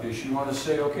lesions like this, you want to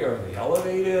say, okay, are they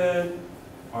elevated?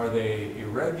 Are they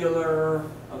irregular?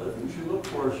 Other things you look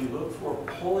for is you look for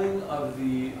pulling of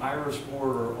the iris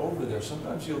border over there.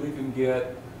 Sometimes you'll even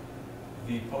get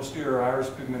the posterior iris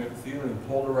pigment epithelium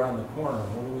pulled around the corner.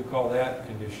 What do we call that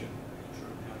condition?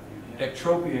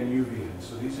 Ectropia and uvea.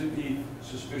 So these would be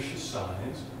suspicious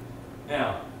signs.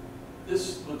 Now,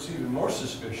 this looks even more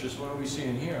suspicious. What are we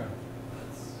seeing here?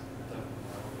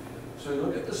 So you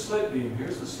look at the slit beam.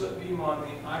 Here's the slit beam on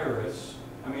the iris,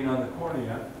 on the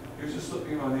cornea. Here's the slit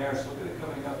beam on the iris. Look at it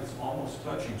coming up. It's almost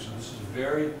touching. So this is a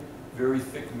very, very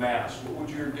thick mass. What would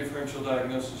your differential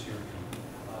diagnosis here be?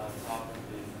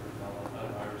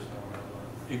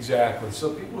 Exactly.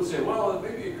 So people would say, well,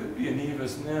 maybe it could be a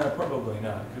nevus. No, probably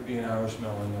not. It could be an iris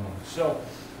melanoma. So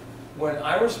when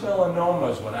iris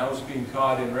melanomas, when I was being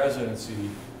taught in residency,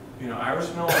 iris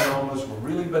melanomas were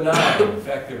really benign. In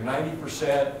fact, they're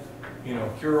 90%,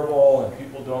 curable, and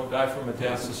people don't die from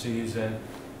metastases. And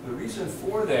the reason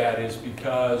for that is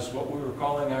because what we were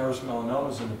calling iris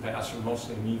melanomas in the past were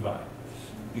mostly nevi.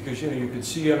 Because, you could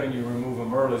see them and you remove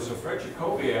them early. So Fred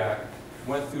Jacobiak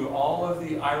went through all of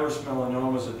the iris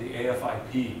melanomas at the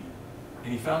AFIP,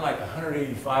 and he found like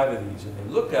 185 of these, and they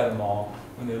looked at them all.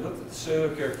 When they looked at the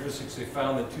cellular characteristics, they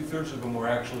found that 2/3 of them were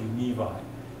actually nevi.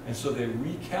 And so they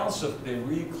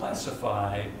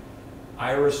reclassified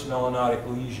iris melanotic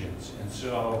lesions. And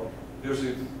so there's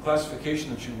a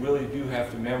classification that you really do have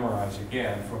to memorize,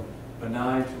 again, from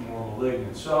benign to more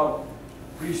malignant. So,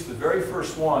 Reese, the very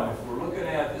first one, if we're looking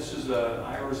at, this is an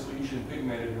iris lesion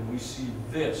pigmented, and we see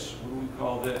this, what do we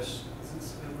call this? Is it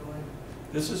spindling?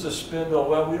 This is a spindle.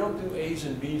 Well, we don't do A's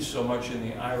and B's so much in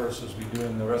the iris as we do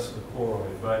in the rest of the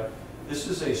choroid, but this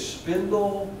is a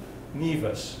spindle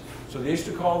nevus. So they used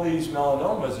to call these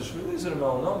melanomas. This really isn't a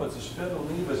melanoma, it's a spindle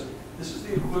nevus. This is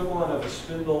the equivalent of a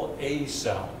spindle A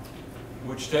cell,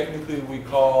 which technically we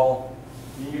call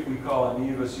a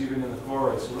nevus even in the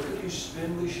choroid. So look at these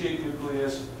spindly shaped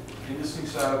nucleus,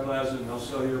 indistinct cytoplasm, no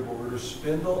cellular borders,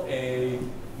 spindle A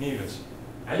nevus.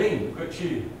 Eileen, quit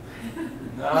cheating.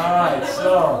 Nice.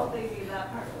 So, thinking that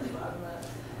part was on the.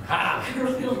 ha!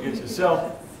 Get you.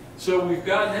 So we've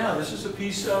got now, this is a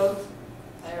piece of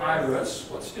iris.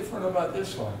 What's different about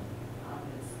this one?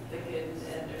 It's thickened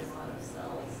and there's a lot of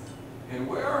cells. And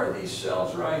where are these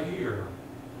cells right here?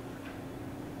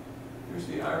 Here's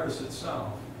the iris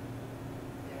itself.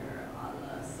 They're on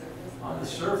the surface. On the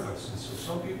surface. And so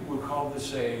some people would call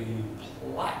this a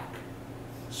plaque.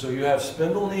 So you have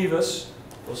spindle nevus,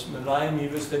 plus benign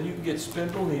nevus, then you can get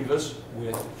spindle nevus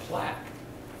with plaque.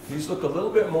 These look a little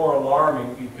bit more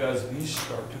alarming because these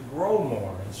start to grow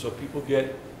more. And so people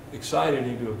get excited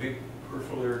and do a big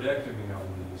peripheral iridectomy on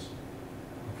these.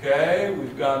 Okay,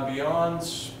 we've gone beyond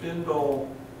spindle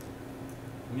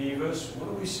nevus. What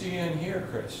do we see in here,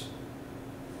 Chris?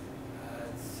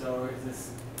 So is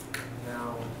this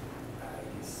now, I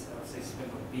would say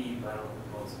spindle B, but I don't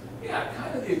know most of it. Yeah,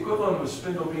 kind of the equivalent of a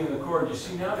spindle B in the cord. You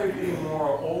see now they're getting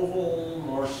more oval,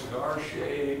 more cigar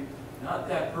shaped, not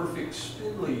that perfect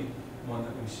spindly one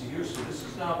that we see here. So this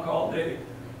is now called a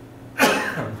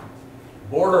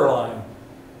borderline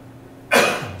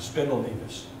spindle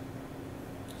nevus.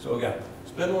 So we got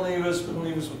spindle nevus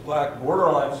with plaque,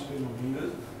 borderline spindle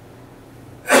nevus.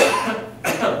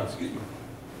 Excuse me.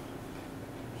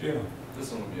 Jim.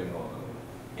 This one would be a melanoma.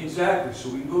 Exactly. So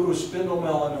we go to a spindle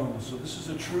melanoma. So this is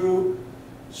a true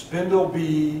spindle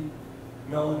B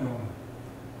melanoma.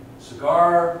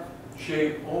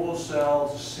 Cigar-shaped oval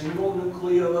cells, single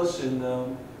nucleolus in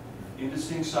them,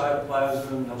 indistinct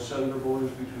cytoplasm, no cellular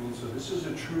borders between. So this is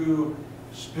a true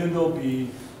spindle B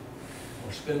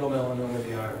or spindle melanoma of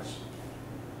the iris.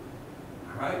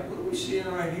 All right. What are we seeing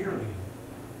right here, Lee?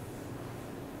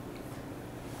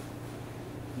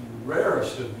 The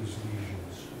rarest of these lesions.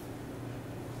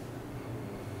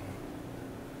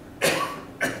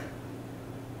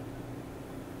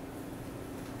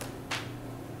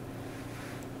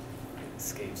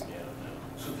 Escapes me, I don't know.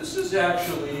 So this is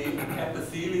actually an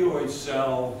epithelioid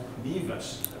cell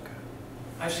nevus. Okay.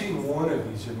 I've seen one of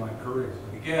these in my career.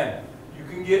 Again, you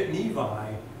can get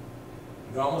nevi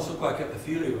They almost look like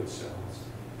epithelial cells.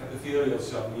 Epithelial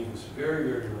cell nevus, very,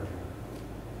 very rare.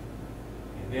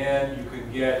 And then you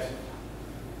can get,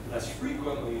 less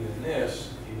frequently than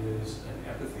this, is an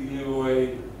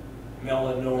epithelioid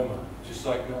melanoma, just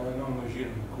like melanomas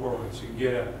in the choroid. So you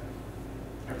get a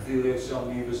epithelial cell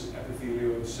nevus,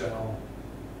 epithelioid cell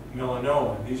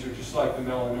melanoma. These are just like the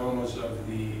melanomas of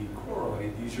the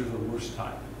choroid. These are the worst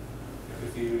type,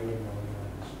 epithelioid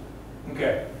melanomas.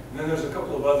 Okay, and then there's a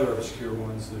couple of other obscure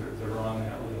ones that are on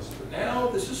that list. But now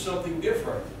this is something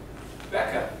different.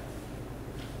 Becca,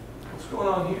 what's going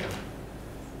on here?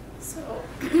 So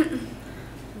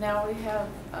now we have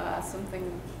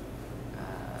something,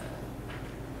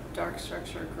 dark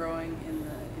structure growing in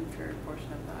the inferior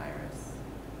portion of the iris,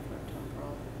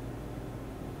 temporal.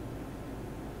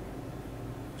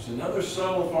 There's another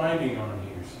subtle finding on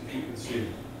here, so if you can see.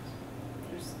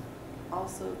 There's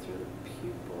also through the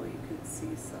pupil you could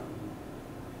see some.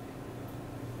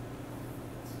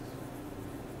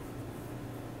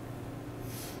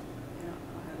 I don't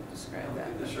know how to describe Look that.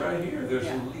 at this right here. There's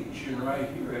Yeah. a lesion right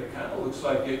here. It kind of looks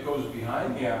like it goes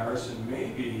behind the iris, and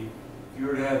maybe if you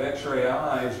were to have X-ray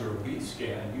eyes or a B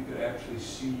scan, you could actually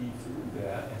see through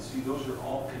that and see those are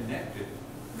all connected.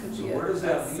 Could So be where does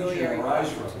that lesion ciliary arise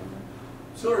tumor. from?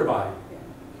 Ciliary body. Yeah.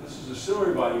 This is a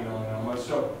ciliary body melanoma.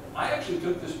 So I actually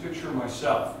took this picture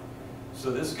myself.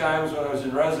 So this guy was when I was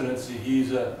in residency.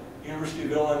 He's a University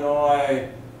of Illinois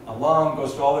alum,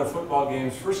 goes to all their football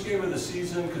games. First game of the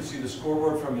season, could see the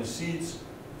scoreboard from his seats.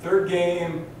 Third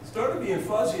game, started being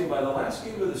fuzzy, and by the last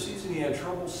game of the season, he had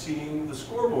trouble seeing the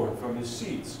scoreboard from his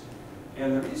seats.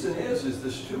 And the reason is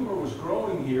this tumor was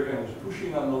growing here and was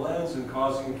pushing on the lens and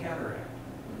causing a cataract.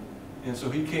 And so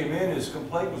he came in, his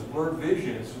complaint was blurred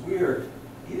vision. It's weird.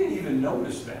 He didn't even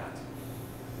notice that,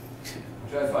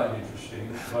 which I find interesting.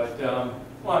 But,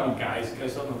 well, I mean, guys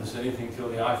don't notice anything till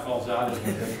the eye falls out.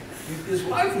 His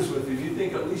wife was with him. You'd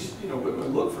think at least,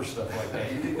 women look for stuff like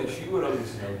that. You'd think that she would at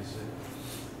least notice it.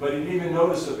 But he didn't even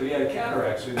notice it, but he had a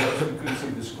cataract, so he noticed he couldn't see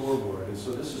the scoreboard. And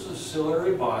so this is a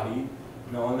ciliary body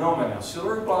melanoma. Now,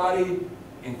 ciliary body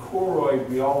and choroid,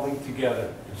 we all link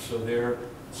together. And so they're a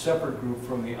separate group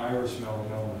from the iris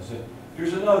melanomas. And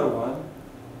here's another one.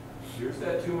 Here's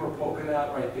that tumor poking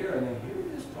out right there, and then here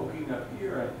it is poking up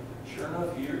here. And sure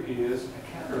enough, here is a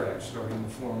cataract starting to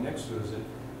form next to it as it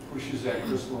pushes that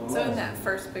crystalline lens. So in that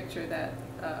first picture, that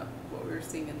what we were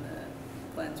seeing in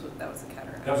the lens, that was a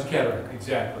cataract. That was a cataract,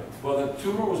 exactly. Well, the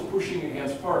tumor was pushing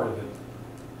against part of it.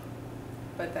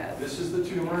 But that. This is the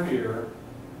tumor here.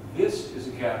 This is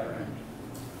a cataract.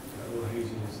 That little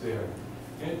haziness there.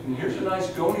 And here's a nice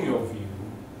gonio view.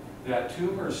 That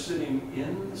tumor is sitting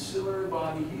in the ciliary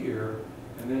body here,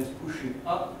 and then it's pushing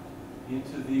up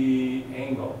into the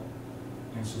angle.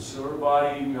 And so ciliary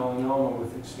body melanoma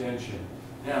with extension.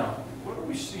 Now, what are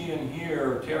we seeing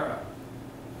here, Tara?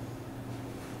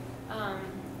 It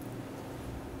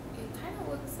kind of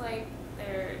looks like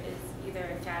there is either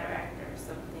a cataract or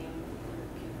something in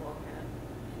the pupil kind of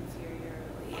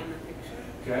inferiorly in the picture.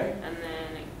 Okay. And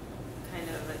then kind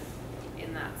of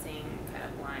in that same kind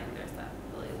of line, there's that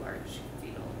really large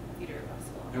feeder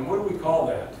vessel. And what do we call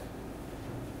that?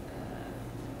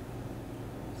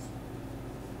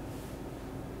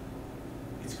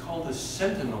 It's called a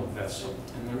sentinel vessel.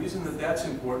 And the reason that that's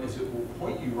important is it will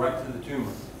point you right to the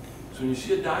tumor. So when you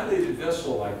see a dilated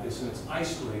vessel like this and it's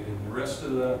isolated, and the rest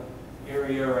of the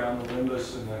area around the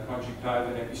limbus and the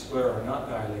conjunctiva and episclera are not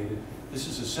dilated, this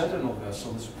is a sentinel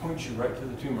vessel. This points you right to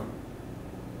the tumor.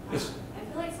 Yes? I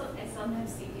feel like I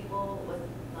sometimes see people with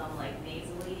like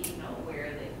nasally,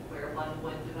 where one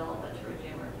would develop a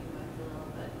pterygium or pigmental,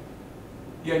 but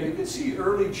Yeah, you can see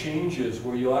early changes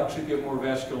where you'll actually get more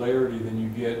vascularity than you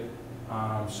get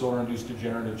solar-induced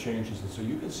degenerative changes. And so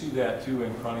you can see that too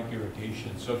in chronic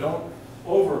irritation. So don't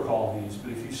overcall these,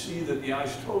 but if you see that the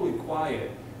eye's totally quiet,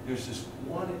 there's this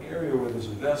one area where there's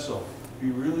a vessel,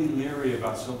 be really leery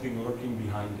about something lurking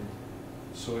behind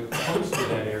it. So it comes to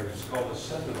that area. It's called a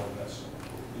sentinel vessel.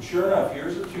 And sure enough,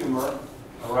 here's a tumor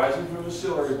arising from the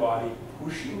ciliary body,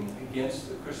 pushing against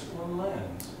the crystalline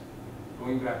lens,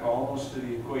 going back almost to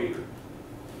the equator.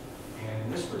 And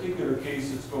in this particular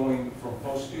case, it's going from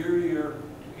posterior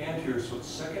to anterior, so it's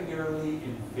secondarily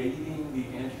invading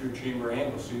the anterior chamber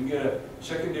angle. So you can get a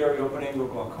secondary open angle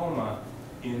glaucoma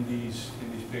in these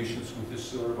patients with this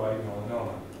ciliary body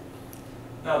melanoma.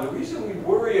 Now, the reason we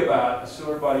worry about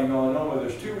ciliary body melanoma,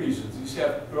 there's two reasons. These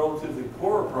have relatively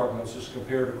poor prognosis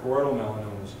compared to choroidal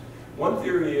melanomas. One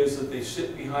theory is that they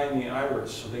sit behind the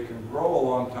iris, so they can grow a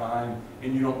long time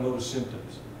and you don't notice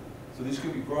symptoms. So these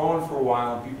could be growing for a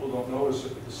while and people don't notice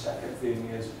it. But the second thing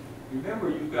is remember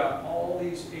you've got all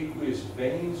these aqueous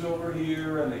veins over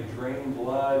here, and they drain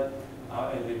blood,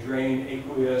 and they drain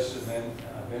aqueous, and then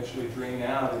eventually drain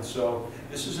out. And so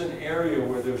this is an area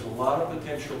where there's a lot of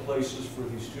potential places for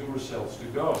these tumor cells to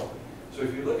go. So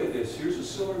if you look at this, here's a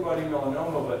ciliary body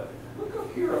melanoma, but look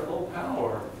up here at low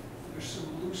power, there's some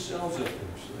blue cells up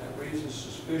there, so that raises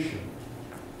suspicion.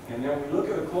 And then we look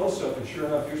at a close-up, and sure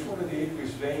enough, here's one of the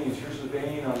aqueous veins. Here's the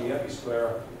vein on the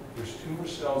episclera. There's tumor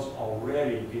cells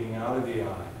already getting out of the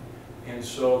eye. And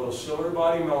so those ciliary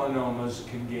body melanomas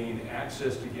can gain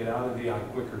access to get out of the eye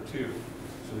quicker too.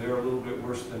 So they're a little bit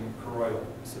worse than choroidal.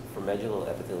 So for medullal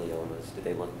epitheliomas, do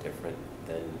they look different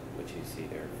than what you see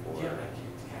there for? Yeah,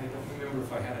 I don't remember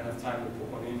if I had enough time to put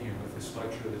one in here with this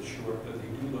lecture that's short, but they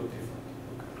do look different.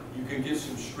 You can get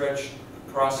some stretched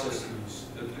processes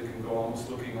that can go almost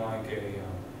looking like a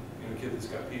kid that's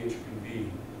got PHPV.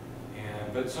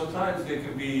 But sometimes they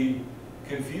can be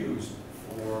confused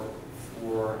for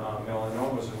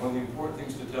melanomas, and one of the important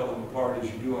things to tell them apart is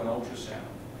you do an ultrasound.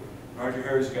 Roger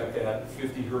Harry's got that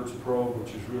 50 hertz probe,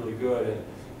 which is really good, and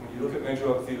when you look at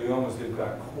medullal epitheliomas, they've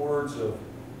got cords of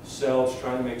cells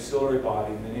trying to make ciliary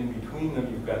body, and then in between them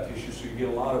you've got tissue, so you get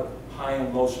a lot of high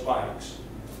and low spikes.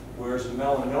 Whereas the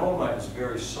melanoma is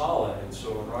very solid, and so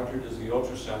when Roger does the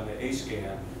ultrasound, the A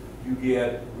scan, you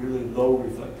get really low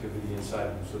reflectivity inside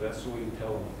them, so that's the way you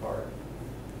tell them apart.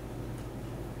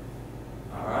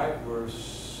 All right, we're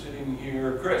sitting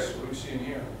here. Chris, what are we seeing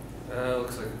here?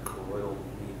 Looks like a choroidal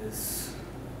nevus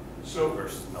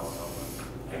versus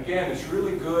melanoma. Again, it's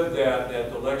really good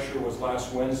that the lecture was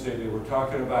last Wednesday. They were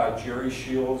talking about Jerry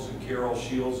Shields and Carol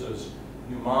Shields'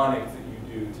 mnemonic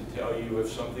that you do to tell you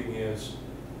if something is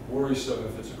worrisome,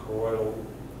 if it's a choroidal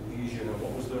lesion. And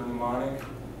what was their mnemonic?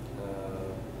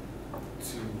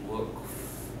 To look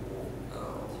for,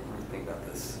 let me think about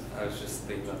this. I was just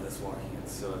thinking about this walking in.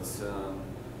 So it's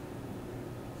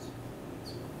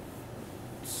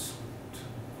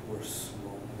or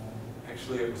small.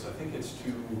 Actually, I think it's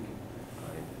too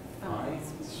fine.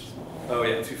 Oh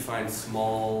yeah, to find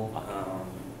small.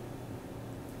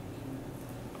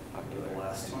 The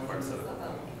last two parts of it.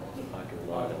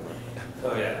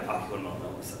 Oh yeah, ocular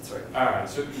melanomas. That's right. All right.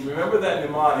 So remember that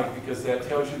mnemonic because that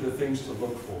tells you the things to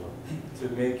look for to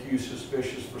make you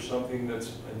suspicious for something that's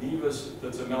a nevus,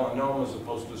 that's a melanoma, as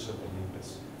opposed to a simple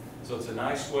nevus. So it's a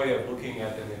nice way of looking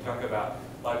at them. They talk about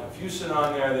lipofuscin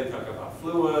on there. They talk about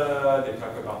fluid. They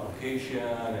talk about location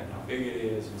and how big it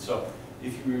is. And so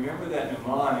if you remember that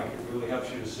mnemonic, it really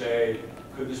helps you to say,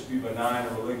 could this be benign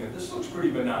or malignant? This looks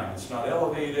pretty benign. It's not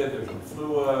elevated. There's no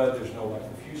fluid. There's no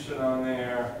lipofuscin on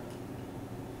there.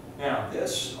 Now,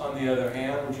 this, on the other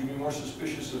hand, would you be more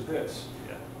suspicious of this?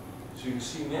 Yeah. So you can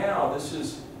see now, this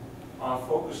is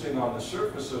focusing on the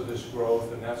surface of this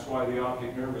growth, and that's why the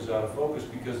optic nerve is out of focus,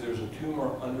 because there's a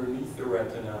tumor underneath the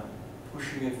retina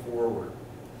pushing it forward.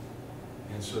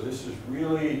 And so this is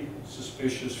really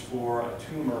suspicious for a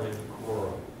tumor in the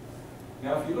choroid.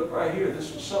 Now, if you look right here,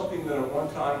 this was something that at one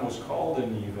time was called a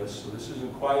nevus, so this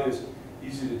isn't quite as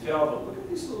easy to tell, but look at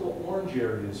these little orange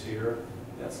areas here.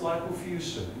 That's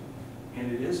lipofuscin,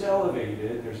 and it is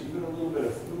elevated. There's even a little bit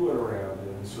of fluid around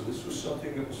it, and so this was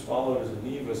something that was followed as a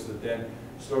nevus that then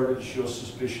started to show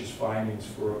suspicious findings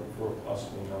for a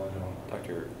possible melanoma.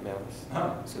 Dr.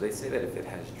 Mamalis, so they say that if it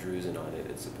has drusen on it,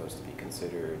 it's supposed to be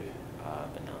considered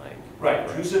benign. Right,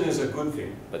 drusen is a good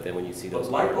thing. But then when you see But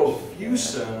those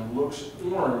lipofuscin looks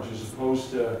orange as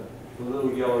opposed to the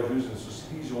little yellow drusen. So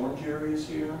see these orange areas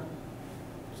here?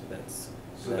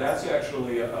 So that's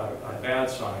actually a bad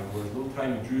sign, whereas little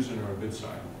tiny drusen are a good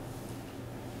sign.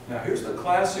 Now here's the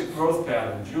classic growth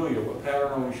pattern. Julia, what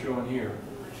pattern are we showing here?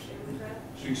 Mushroom growth.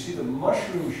 So you see the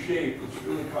mushroom shape that's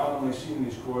really commonly seen in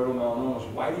these choroidal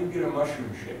melanomas. Why do you get a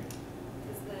mushroom shape?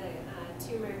 Because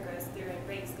the tumor goes through and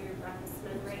breaks through Bruch's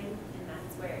membrane, and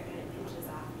that's where it kind of pinches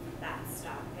off that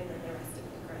stalk, and then the rest of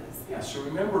it grows. Yeah, so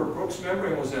remember, Bruch's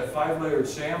membrane was that 5-layered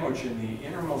sandwich, and the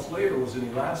innermost layer was an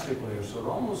elastic layer, so it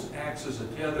almost acts as a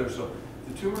tether. So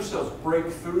the tumor cells break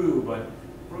through, but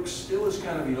Bruch's still is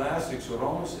kind of elastic, so it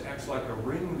almost acts like a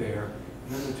ring there.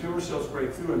 And then the tumor cells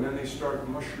break through, and then they start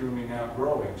mushrooming out,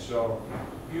 growing. So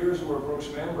here's where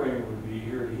Bruch's membrane would be,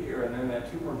 here to here, and then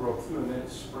that tumor broke through, and then it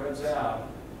spreads out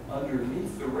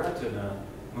underneath the retina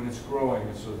when it's growing,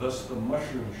 and so thus the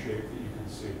mushroom shape that you can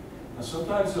see. Now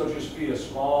sometimes there'll just be a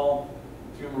small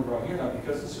tumor growing here. Now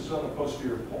because this is on the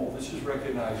posterior pole, this is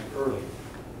recognized early,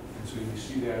 and so you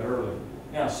see that early.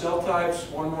 Now cell types,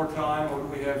 one more time, what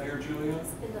do we have here, Julia?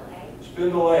 Spindle A.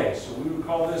 Spindle A, so we would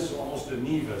call this almost a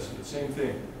nevus, but same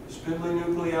thing. Spindly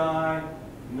nuclei,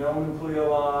 no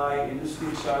nucleoli,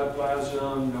 indistinct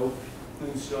cytoplasm, no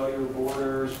clean cellular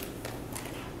borders.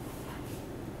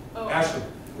 Oh, Ashley,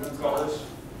 what do you call this?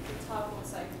 The top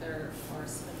looks like they're more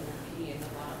spindle P and the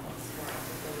bottom looks more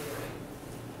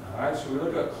epithelial. All right, so we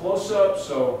look at close-up,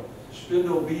 so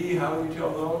spindle B, how do we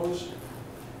tell those?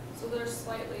 So they're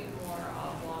slightly more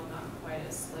oblong, not quite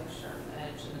as like sharp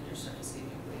edge, and then you start to see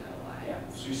nucleoli. Yeah,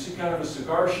 so you see kind of a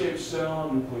cigar-shaped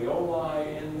cell,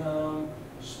 nucleoli in them,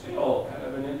 still kind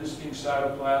of an indistinct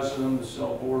cytoplasm, the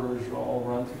cell borders are all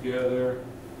run together.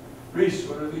 Reese,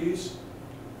 what are these?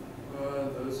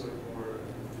 Those look more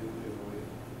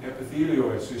epithelioid.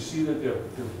 Epithelioid, so you see that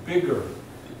they're bigger.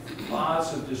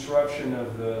 Lots of disruption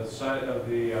of the site of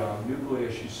the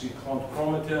nucleus. You see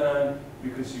chromatin, you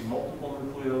can see multiple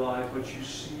nucleoli, but you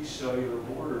see cellular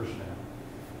borders now.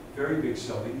 Very big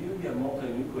cell. They even get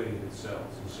multinucleated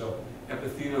cells. And so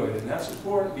epithelioid, and that's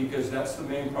important because that's the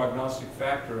main prognostic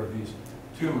factor of these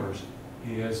tumors,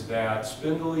 is that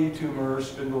spindly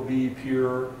tumors, spindle B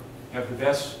pure, have the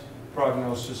best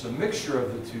prognosis. A mixture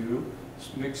of the two,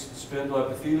 mixed spindle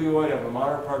epithelioid have a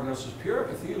moderate prognosis. Pure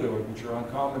epithelioid, which are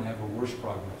uncommon, have a worse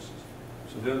prognosis.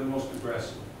 So they're the most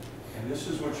aggressive. And this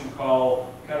is what you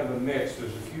call kind of a mix.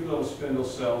 There's a few little spindle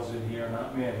cells in here,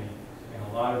 not many, and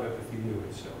a lot of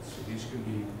epithelioid cells. So these can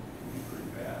be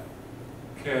pretty bad.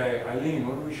 Okay, Eileen,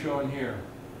 what are we showing here?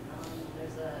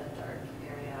 There's a dark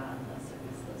area on the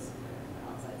surfaces, the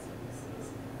outside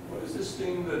surfaces. What is this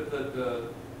thing that the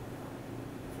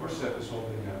forceps is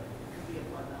holding up? Could be a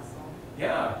blood vessel,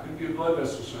 Yeah, it could be a blood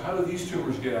vessel. So how do these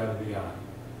tumors get out of the eye?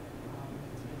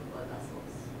 through the blood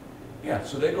vessels. Yeah,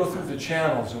 so they go through the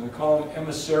channels, and we call them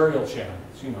emissarial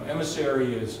channels. You know,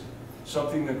 emissary is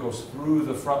something that goes through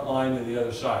the front line to the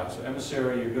other side. So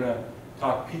emissary, you're going to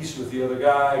talk peace with the other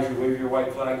guys, you wave your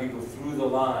white flag, you go through the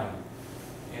line.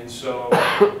 And so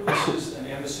this is an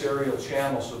emissarial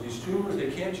channel. So these tumors, they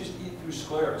can't just eat through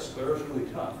sclera. Sclera is really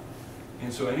tough.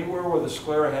 And so anywhere where the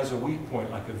sclera has a weak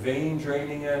point, like a vein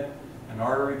draining it, an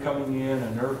artery coming in,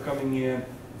 a nerve coming in,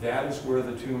 that is where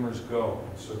the tumors go.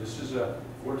 So this is a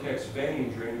vortex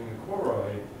vein draining the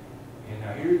choroid. And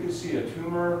now here you can see a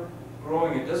tumor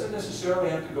growing. It doesn't necessarily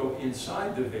have to go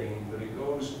inside the vein, but it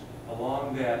goes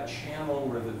along that channel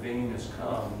where the vein has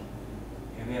come.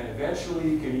 And then eventually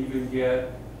you can even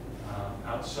get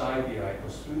outside the eye. It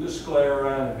goes through the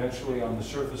sclera and eventually on the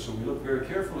surface. So we look very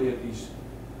carefully at these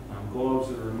globes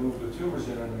that are removed with tumors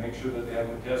in them to make sure that they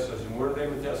haven't metastasized. And where do they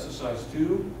metastasize to? To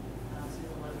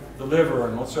the liver. The liver.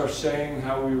 And what's our saying,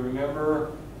 how we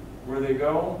remember where they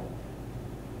go?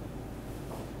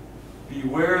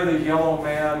 Beware the yellow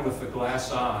man with the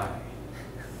glass eye.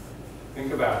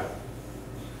 Think about it.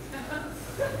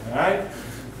 All right?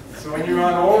 So when you're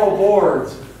on oral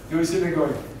boards, you always sit there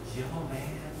going, yellow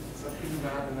man, something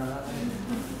about an eye.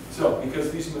 So,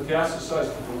 because these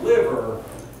metastasize to the liver,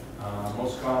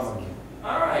 most commonly.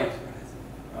 All right.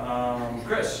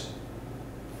 Chris,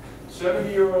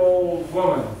 70-year-old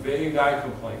woman, vague eye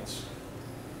complaints.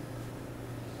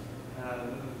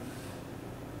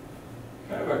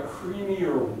 Kind of a creamy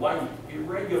or white,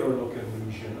 irregular looking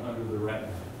lesion under the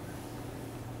retina.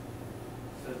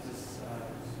 So it's just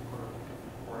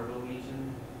orbital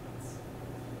lesion.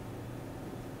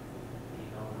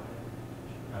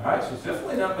 All right, so it's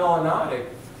definitely not melanotic.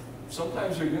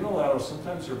 Sometimes they're unilateral,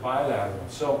 sometimes they're bilateral.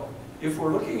 So if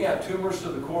we're looking at tumors to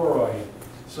the choroid,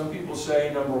 some people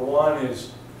say number one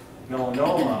is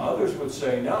melanoma. Others would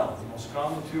say no. The most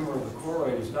common tumor of the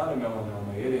choroid is not a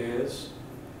melanoma. It is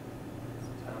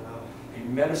a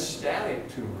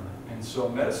metastatic tumor. And so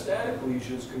metastatic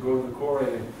lesions can go to the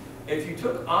choroid. And if you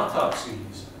took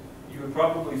autopsies, you would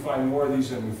probably find more of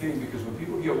these than we think, because when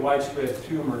people get widespread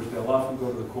tumors, they'll often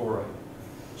go to the choroid.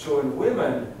 So in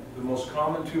women, the most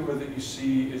common tumor that you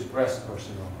see is breast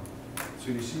carcinoma.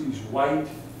 So you see these white,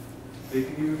 they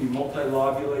can even be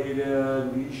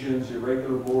multilobulated lesions,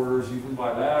 irregular borders, even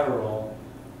bilateral.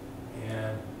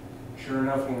 And sure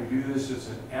enough, when we do this, it's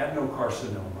an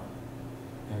adenocarcinoma.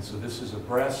 And so this is a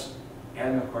breast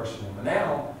adenocarcinoma.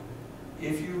 Now,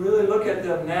 if you really look at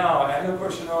them now,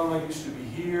 adenocarcinoma used to be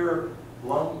here,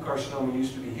 lung carcinoma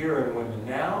used to be here in women.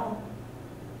 Now,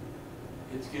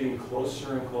 it's getting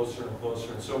closer and closer and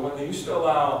closer. And so when they used to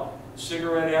allow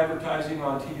cigarette advertising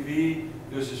on TV,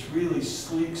 there's this really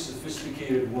sleek,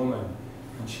 sophisticated woman,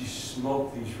 and she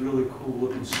smoked these really cool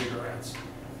looking cigarettes.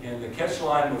 And the catch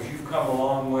line was, "You've come a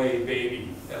long way,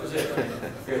 baby." That was it.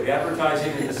 Okay, the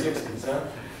advertising in the 60s, huh?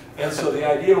 And so the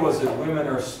idea was that women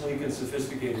are sleek and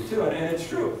sophisticated too, and it's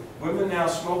true. Women now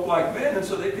smoke like men, and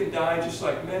so they can die just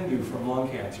like men do from lung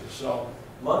cancer. So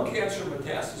lung cancer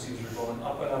metastases are going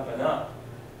up and up and up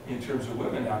in terms of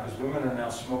women now, because women are now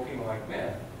smoking like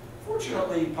men.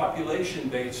 Fortunately,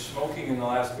 population-based smoking in the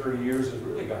last 30 years has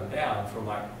really gone down from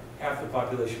like half the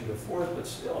population to a fourth, but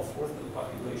still a fourth of the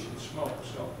population smokes.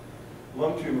 So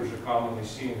lung tumors are commonly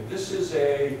seen. This is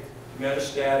a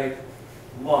metastatic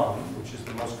lung, which is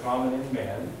the most common in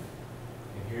men.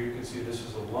 And here you can see this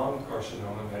is a lung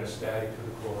carcinoma metastatic to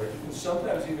the choroid. You can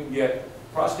sometimes even get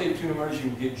prostate tumors,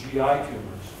 you can get GI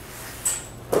tumors.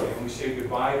 Okay, and we say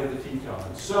goodbye to the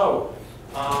Tetons. So,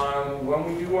 when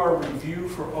we do our review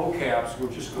for OCAPs,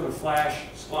 we're just going to flash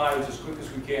slides as quick as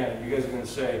we can, and you guys are going to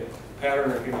say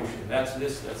pattern recognition. That's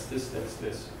this, that's this, that's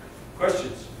this.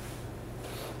 Questions?